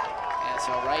 Yeah,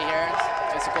 so right here,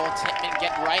 physical Tittman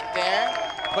getting right there,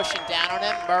 pushing down on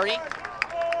him. Murray,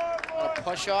 a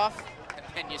push off,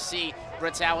 and you see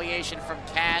retaliation from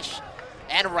Cash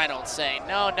and Reynolds saying,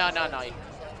 no, no, no, no.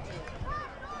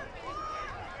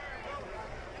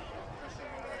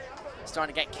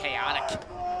 Starting to get chaotic.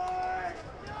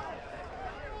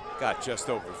 Got just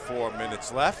over 4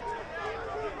 minutes left.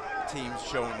 Teams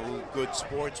showing a little good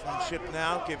sportsmanship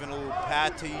now, giving a little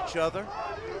pat to each other.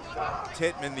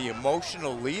 Tittman, the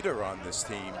emotional leader on this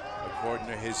team, according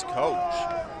to his coach.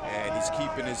 And he's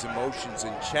keeping his emotions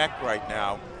in check right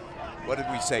now. What did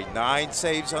we say, 9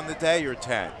 saves on the day or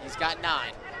 10? He's got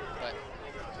 9, but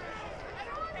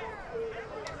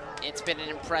it's been an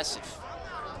impressive.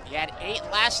 He had 8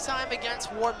 last time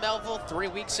against Ward Melville 3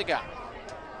 weeks ago.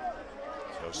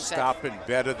 So stopping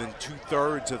better than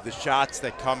 2/3 of the shots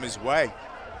that come his way.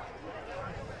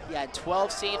 He had 12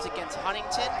 saves against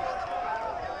Huntington.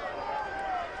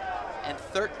 and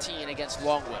 13 against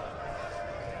Longwood.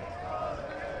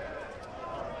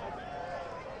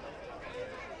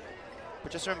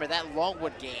 But just remember, that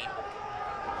Longwood game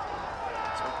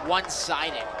is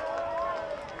one-sided.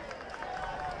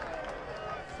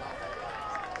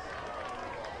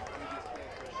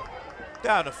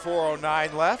 Down to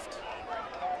 4:09 left.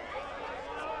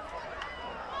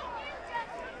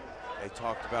 They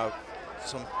talked about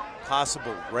some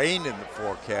possible rain in the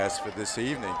forecast for this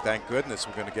evening. Thank goodness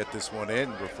we're going to get this one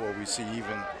in before we see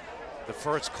even the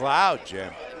first cloud,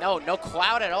 Jim. No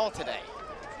cloud at all today.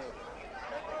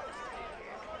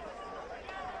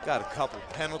 Got a couple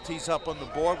penalties up on the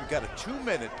board. We got a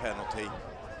 2-minute penalty.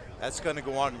 That's going to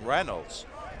go on Reynolds.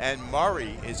 And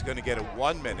Murray is going to get a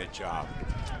 1-minute job.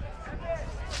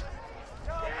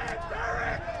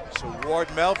 So Ward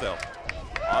Melville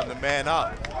on the man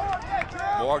up.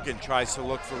 Morgan tries to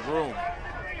look for room.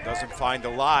 Doesn't find a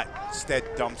lot. Instead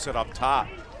dumps it up top.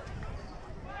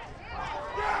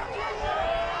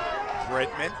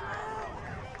 Britman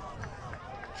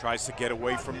tries to get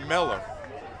away from Miller.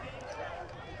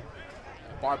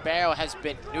 Barbero has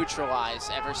been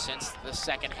neutralized ever since the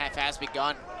second half has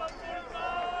begun.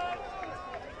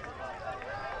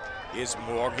 Here's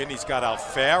Morgan. He's got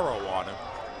Alfaro on him.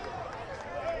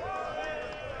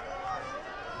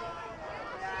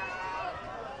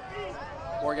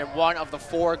 Morgan, one of the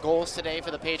 4 goals today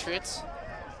for the Patriots.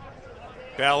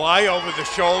 Belli over the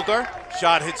shoulder.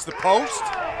 Shot hits the post.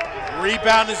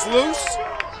 Rebound is loose.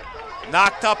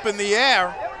 Knocked up in the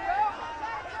air.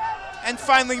 And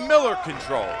finally, Miller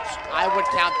controls. I would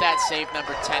count that save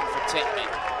number 10 for Tittman.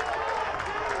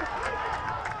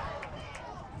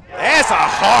 There's a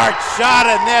hard shot,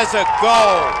 and there's a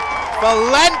goal.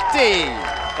 Valenti.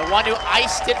 The one who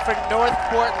iced it for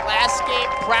Northport last game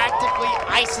practically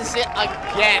ices it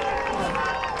again.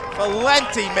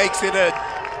 Valenti makes it an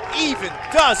even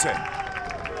dozen.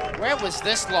 Where was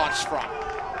this launched from?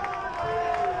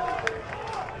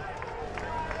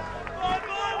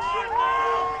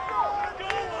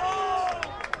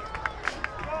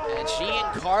 And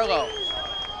Giancarlo.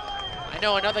 I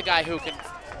know another guy who can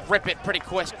rip it pretty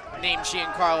quick, named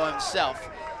Giancarlo himself.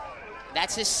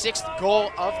 That's his 6th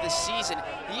goal of the season.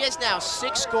 He has now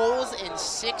 6 goals in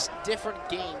 6 different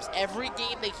games. Every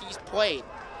game that he's played,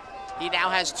 he now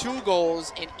has 2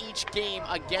 goals in each game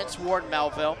against Ward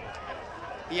Melville.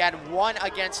 He had 1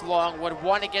 against Longwood,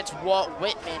 1 against Walt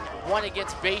Whitman, 1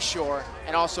 against Bayshore,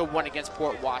 and also 1 against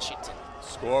Port Washington.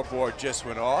 Scoreboard just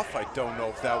went off. I don't know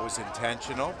if that was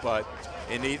intentional, but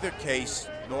in either case,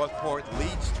 Northport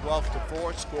leads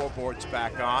 12-4. Scoreboard's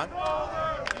back on.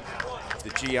 The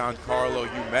Giancarlo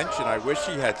you mentioned, I wish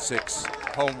he had 6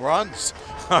 home runs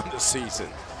on the season,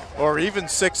 or even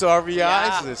 6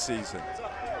 RBIs this season.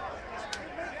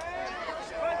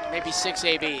 Maybe 6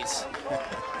 ABs.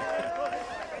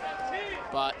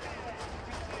 But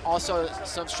also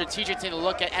some strategic thing to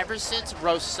look at. Ever since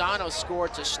Rosano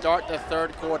scored to start the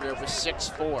 3rd quarter, it was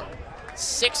 6-4.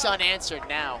 6 unanswered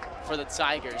now for the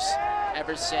Tigers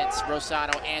ever since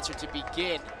Rosano answered to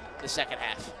begin the 2nd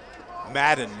half.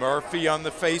 Madden Murphy on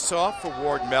the face-off for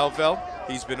Ward Melville.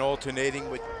 He's been alternating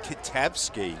with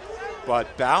Kitevsky,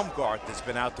 but Baumgart has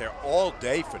been out there all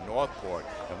day for Northport,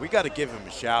 and we got to give him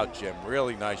a shout, Jim.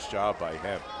 Really nice job by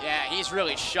him. Yeah, he's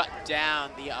really shut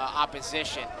down the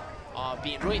opposition,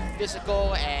 being really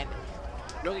physical and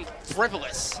really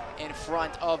frivolous in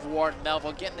front of Ward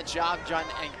Melville, getting the job done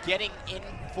and getting in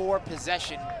for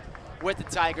possession with the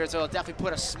Tigers. It'll definitely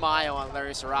put a smile on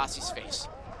Larry Sarassi's face.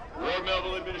 Ward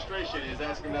Melville administration is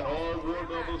asking that all Ward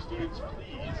Melville students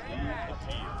please leave the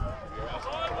field. We are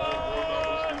asking that all Ward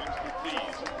Melville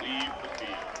students to please leave the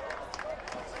field.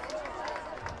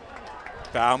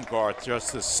 Baumgart,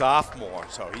 just a sophomore,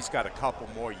 so he's got a couple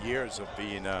more years of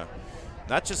being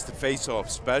not just a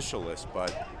face-off specialist,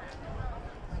 but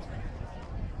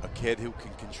a kid who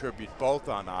can contribute both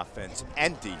on offense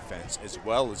and defense, as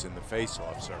well as in the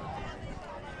face-off circle.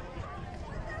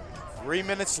 3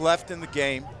 minutes left in the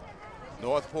game.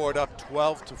 Northport up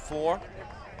 12-4.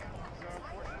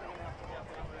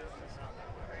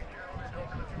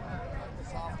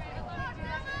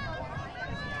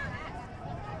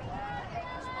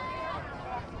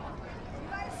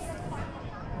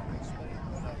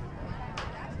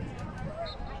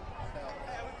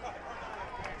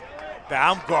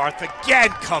 Baumgarth again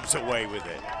comes away with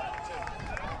it.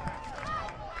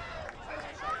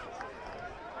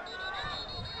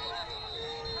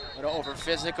 Over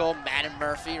physical, Madden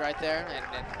Murphy right there,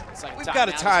 and it's like we've got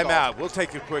a timeout. We'll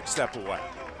take a quick step away.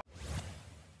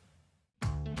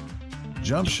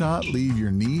 Jump shot, leave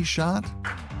your knee shot?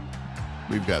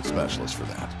 We've got specialists for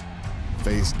that.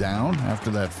 Face down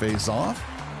after that face off?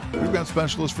 We've got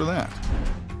specialists for that.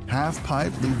 Half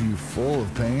pipe leave you full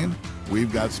of pain?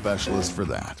 We've got specialists for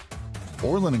that.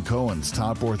 Orlin Cohen's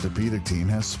top orthopedic team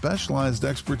has specialized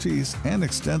expertise and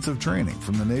extensive training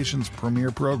from the nation's premier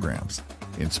programs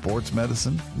in sports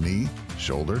medicine, knee,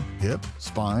 shoulder, hip,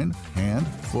 spine, hand,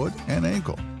 foot, and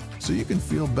ankle, so you can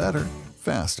feel better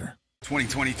faster.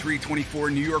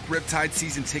 2023-24 New York Riptide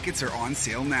season tickets are on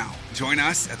sale now. Join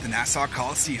us at the Nassau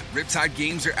Coliseum. Riptide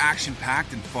games are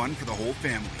action-packed and fun for the whole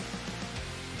family.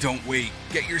 Don't wait.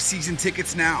 Get your season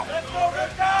tickets now. Let's go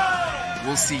Riptide!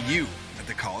 We'll see you at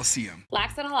the Coliseum.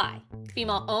 Lacrosse and Ally.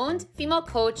 Female owned, female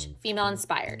coach, female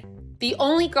inspired. The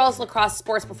only girls lacrosse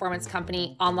sports performance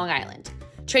company on Long Island.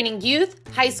 Training youth,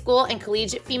 high school, and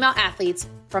collegiate female athletes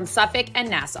from Suffolk and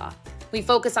Nassau. We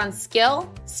focus on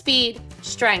skill, speed,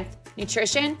 strength,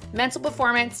 nutrition, mental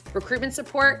performance, recruitment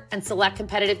support, and select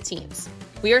competitive teams.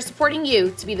 We are supporting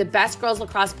you to be the best girls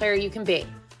lacrosse player you can be,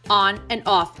 on and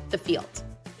off the field.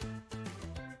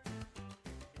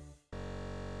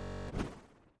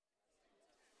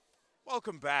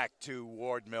 Welcome back to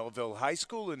Ward Melville High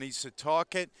School in East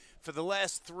Setauket for the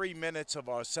last 3 minutes of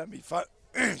our semifinal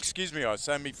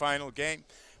game.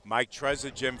 Mike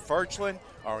Trezor, Jim Furchland,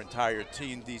 our entire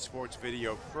T&D Sports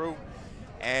Video crew,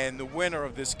 and the winner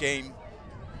of this game,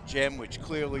 Jim, which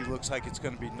clearly looks like it's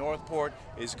going to be Northport,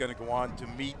 is going to go on to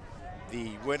meet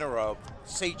the winner of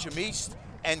Sachem East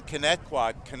and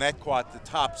Connecticut, the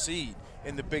top seed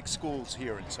in the big schools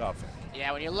here in Suffolk.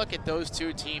 Yeah, when you look at those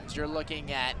two teams, you're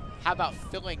looking at how about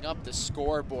filling up the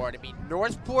scoreboard. I mean,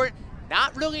 Northport,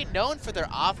 not really known for their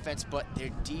offense, but their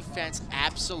defense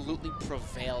absolutely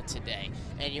prevailed today.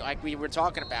 And like we were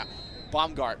talking about,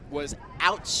 Baumgart was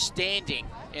outstanding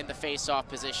in the face-off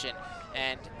position.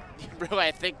 And really,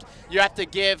 I think you have to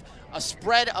give a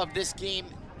spread of this game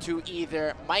to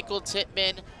either Michael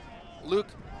Tittman, Luke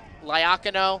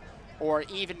Liacano, or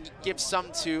even give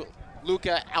some to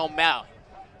Luca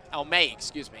Almay,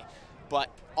 excuse me. But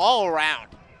all around,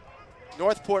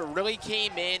 Northport really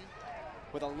came in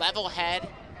with a level head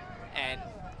and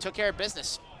took care of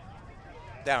business.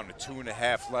 Down to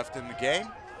 2.5 left in the game.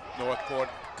 Northport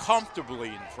comfortably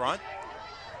in front.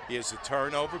 Here's a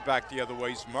turnover, back the other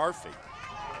way is Murphy.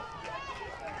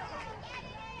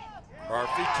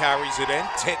 Murphy carries it in,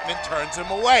 Tittman turns him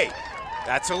away.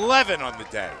 That's 11 on the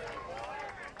day.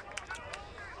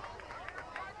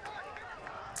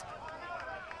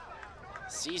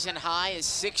 Season high is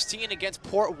 16 against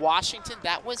Port Washington.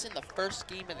 That was in the first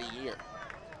game of the year.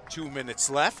 2 minutes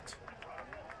left.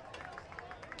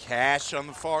 Cash on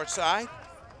the far side.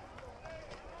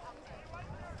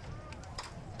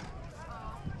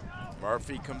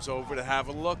 Murphy comes over to have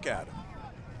a look at him.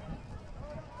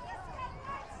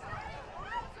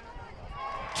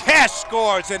 Cash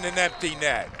scores in an empty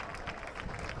net.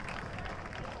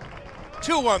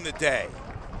 2 on the day.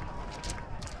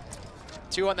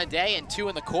 2 on the day and 2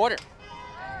 in the quarter.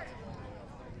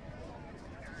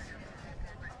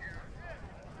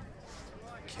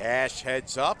 Cash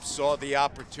heads up, saw the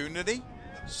opportunity,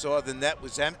 saw the net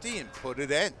was empty, and put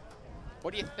it in.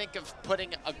 What do you think of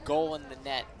putting a goal in the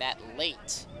net that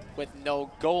late with no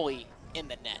goalie in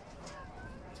the net?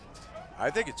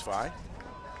 I think it's fine.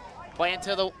 Play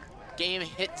until the game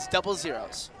hits double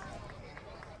zeros.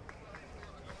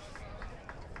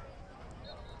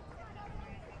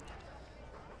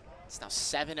 It's now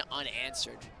 7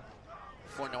 unanswered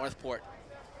for Northport.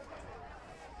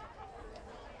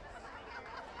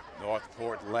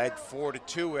 Northport led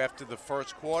 4-2 after the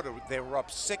first quarter. They were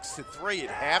up 6-3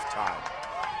 at halftime.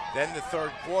 Then the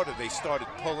third quarter, they started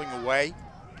pulling away.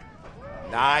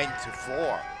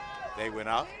 9-4, they went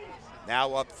up.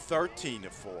 Now up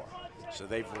 13-4. So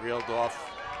they've reeled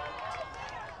off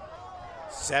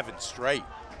 7 straight.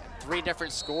 3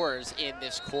 different scores in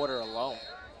this quarter alone.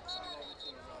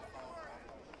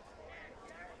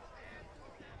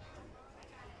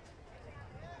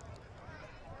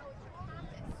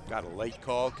 Got a late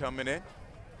call coming in.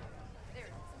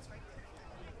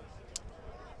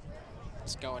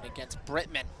 It's going against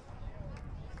Brittman.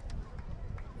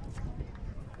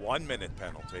 1 minute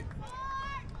penalty.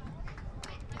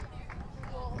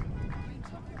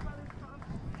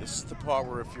 This is the part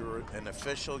where if you're an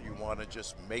official, you want to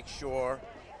just make sure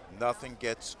nothing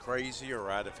gets crazy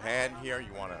or out of hand here.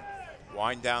 You want to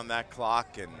wind down that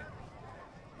clock and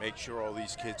make sure all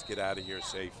these kids get out of here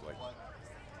safely.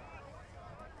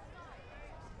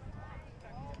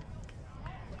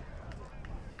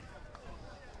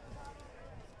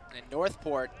 And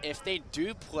Northport, if they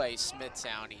do play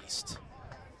Smithtown East,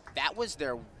 that was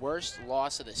their worst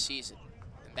loss of the season.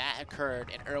 And that occurred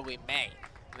in early May,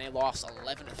 and they lost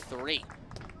 11-3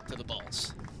 to the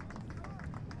Bulls.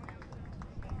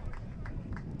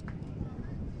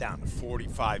 Down to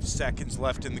 45 seconds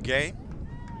left in the game.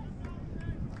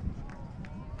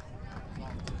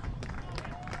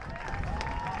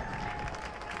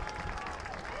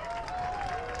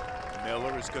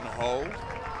 Miller is going to hold.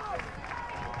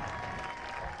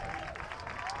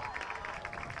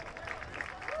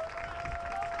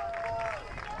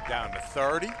 Down to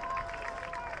 30.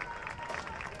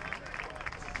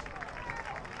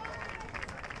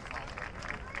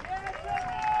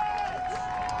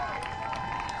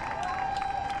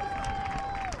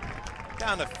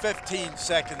 Down to 15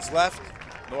 seconds left.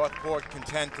 Northport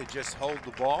content to just hold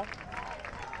the ball.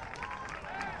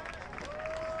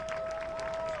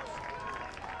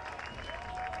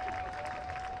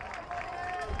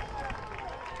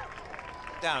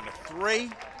 Down to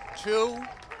 3, 2,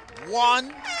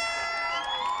 1.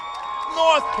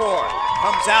 Northport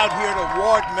comes out here to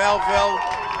Ward Melville,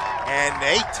 and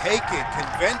they take it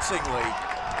convincingly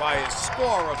by a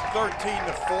score of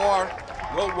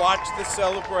 13-4. We'll watch the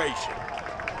celebration.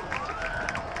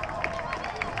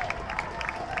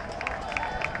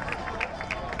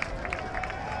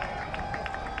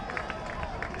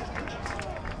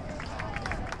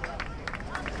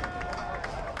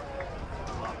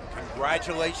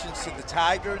 Congratulations to the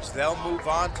Tigers. They'll move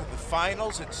on to the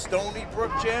finals at Stony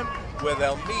Brook Gym, where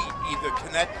they'll meet either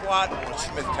Connecticut or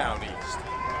Smithtown East.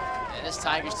 And this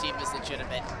Tigers team is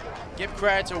legitimate. Give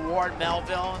credit to Ward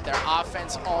Melville. Their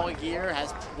offense all year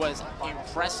was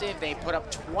impressive. They put up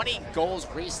 20 goals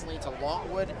recently to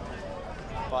Longwood,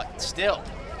 but still,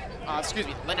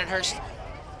 Lindenhurst.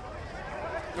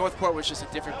 Northport was just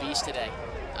a different beast today.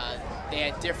 They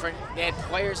had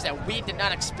players that we did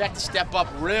not expect to step up,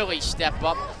 really step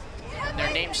up. And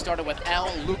their names started with L,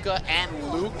 Luca,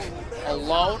 and Luke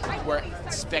alone were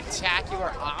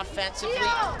spectacular offensively.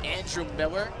 Andrew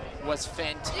Miller was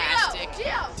fantastic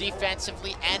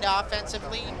defensively and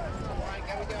offensively.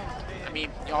 I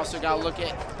mean, you also got to look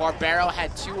at Barbero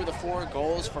had 2 of the 4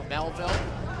 goals for Melville.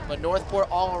 But Northport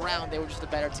all around, they were just a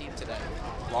better team today.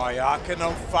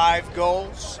 Liakino 5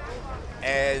 goals,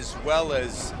 as well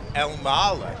as El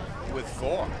Mala with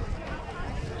 4.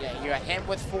 Yeah, you got him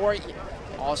with 4.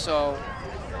 Also,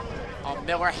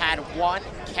 Miller had 1,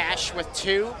 Cash with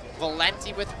 2,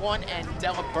 Valenti with 1, and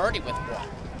Delaberti with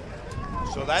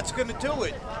 1. So that's going to do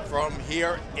it from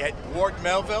here at Ward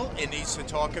Melville in East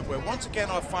Setauket, where once again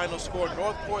our final score,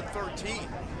 Northport 13,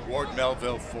 Ward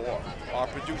Melville 4. Our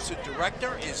producer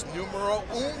director is numero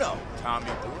uno,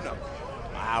 Tommy Bruno.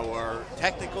 Our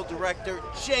technical director,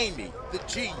 Jamie, the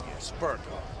Genius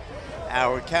Burkle.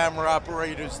 Our camera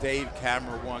operators, Dave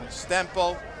Camera One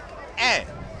Stempel, and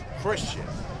Christian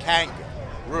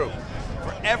Kangaroo.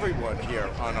 For everyone here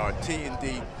on our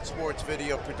T&D Sports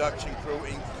Video Production crew,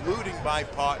 including my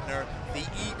partner, the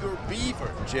Eager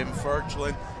Beaver, Jim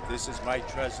Ferchlin, this is Mike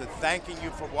Trezza thanking you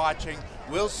for watching.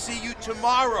 We'll see you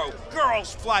tomorrow,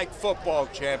 Girls Flag Football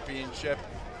Championship.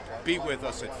 Be with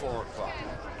us at 4 o'clock.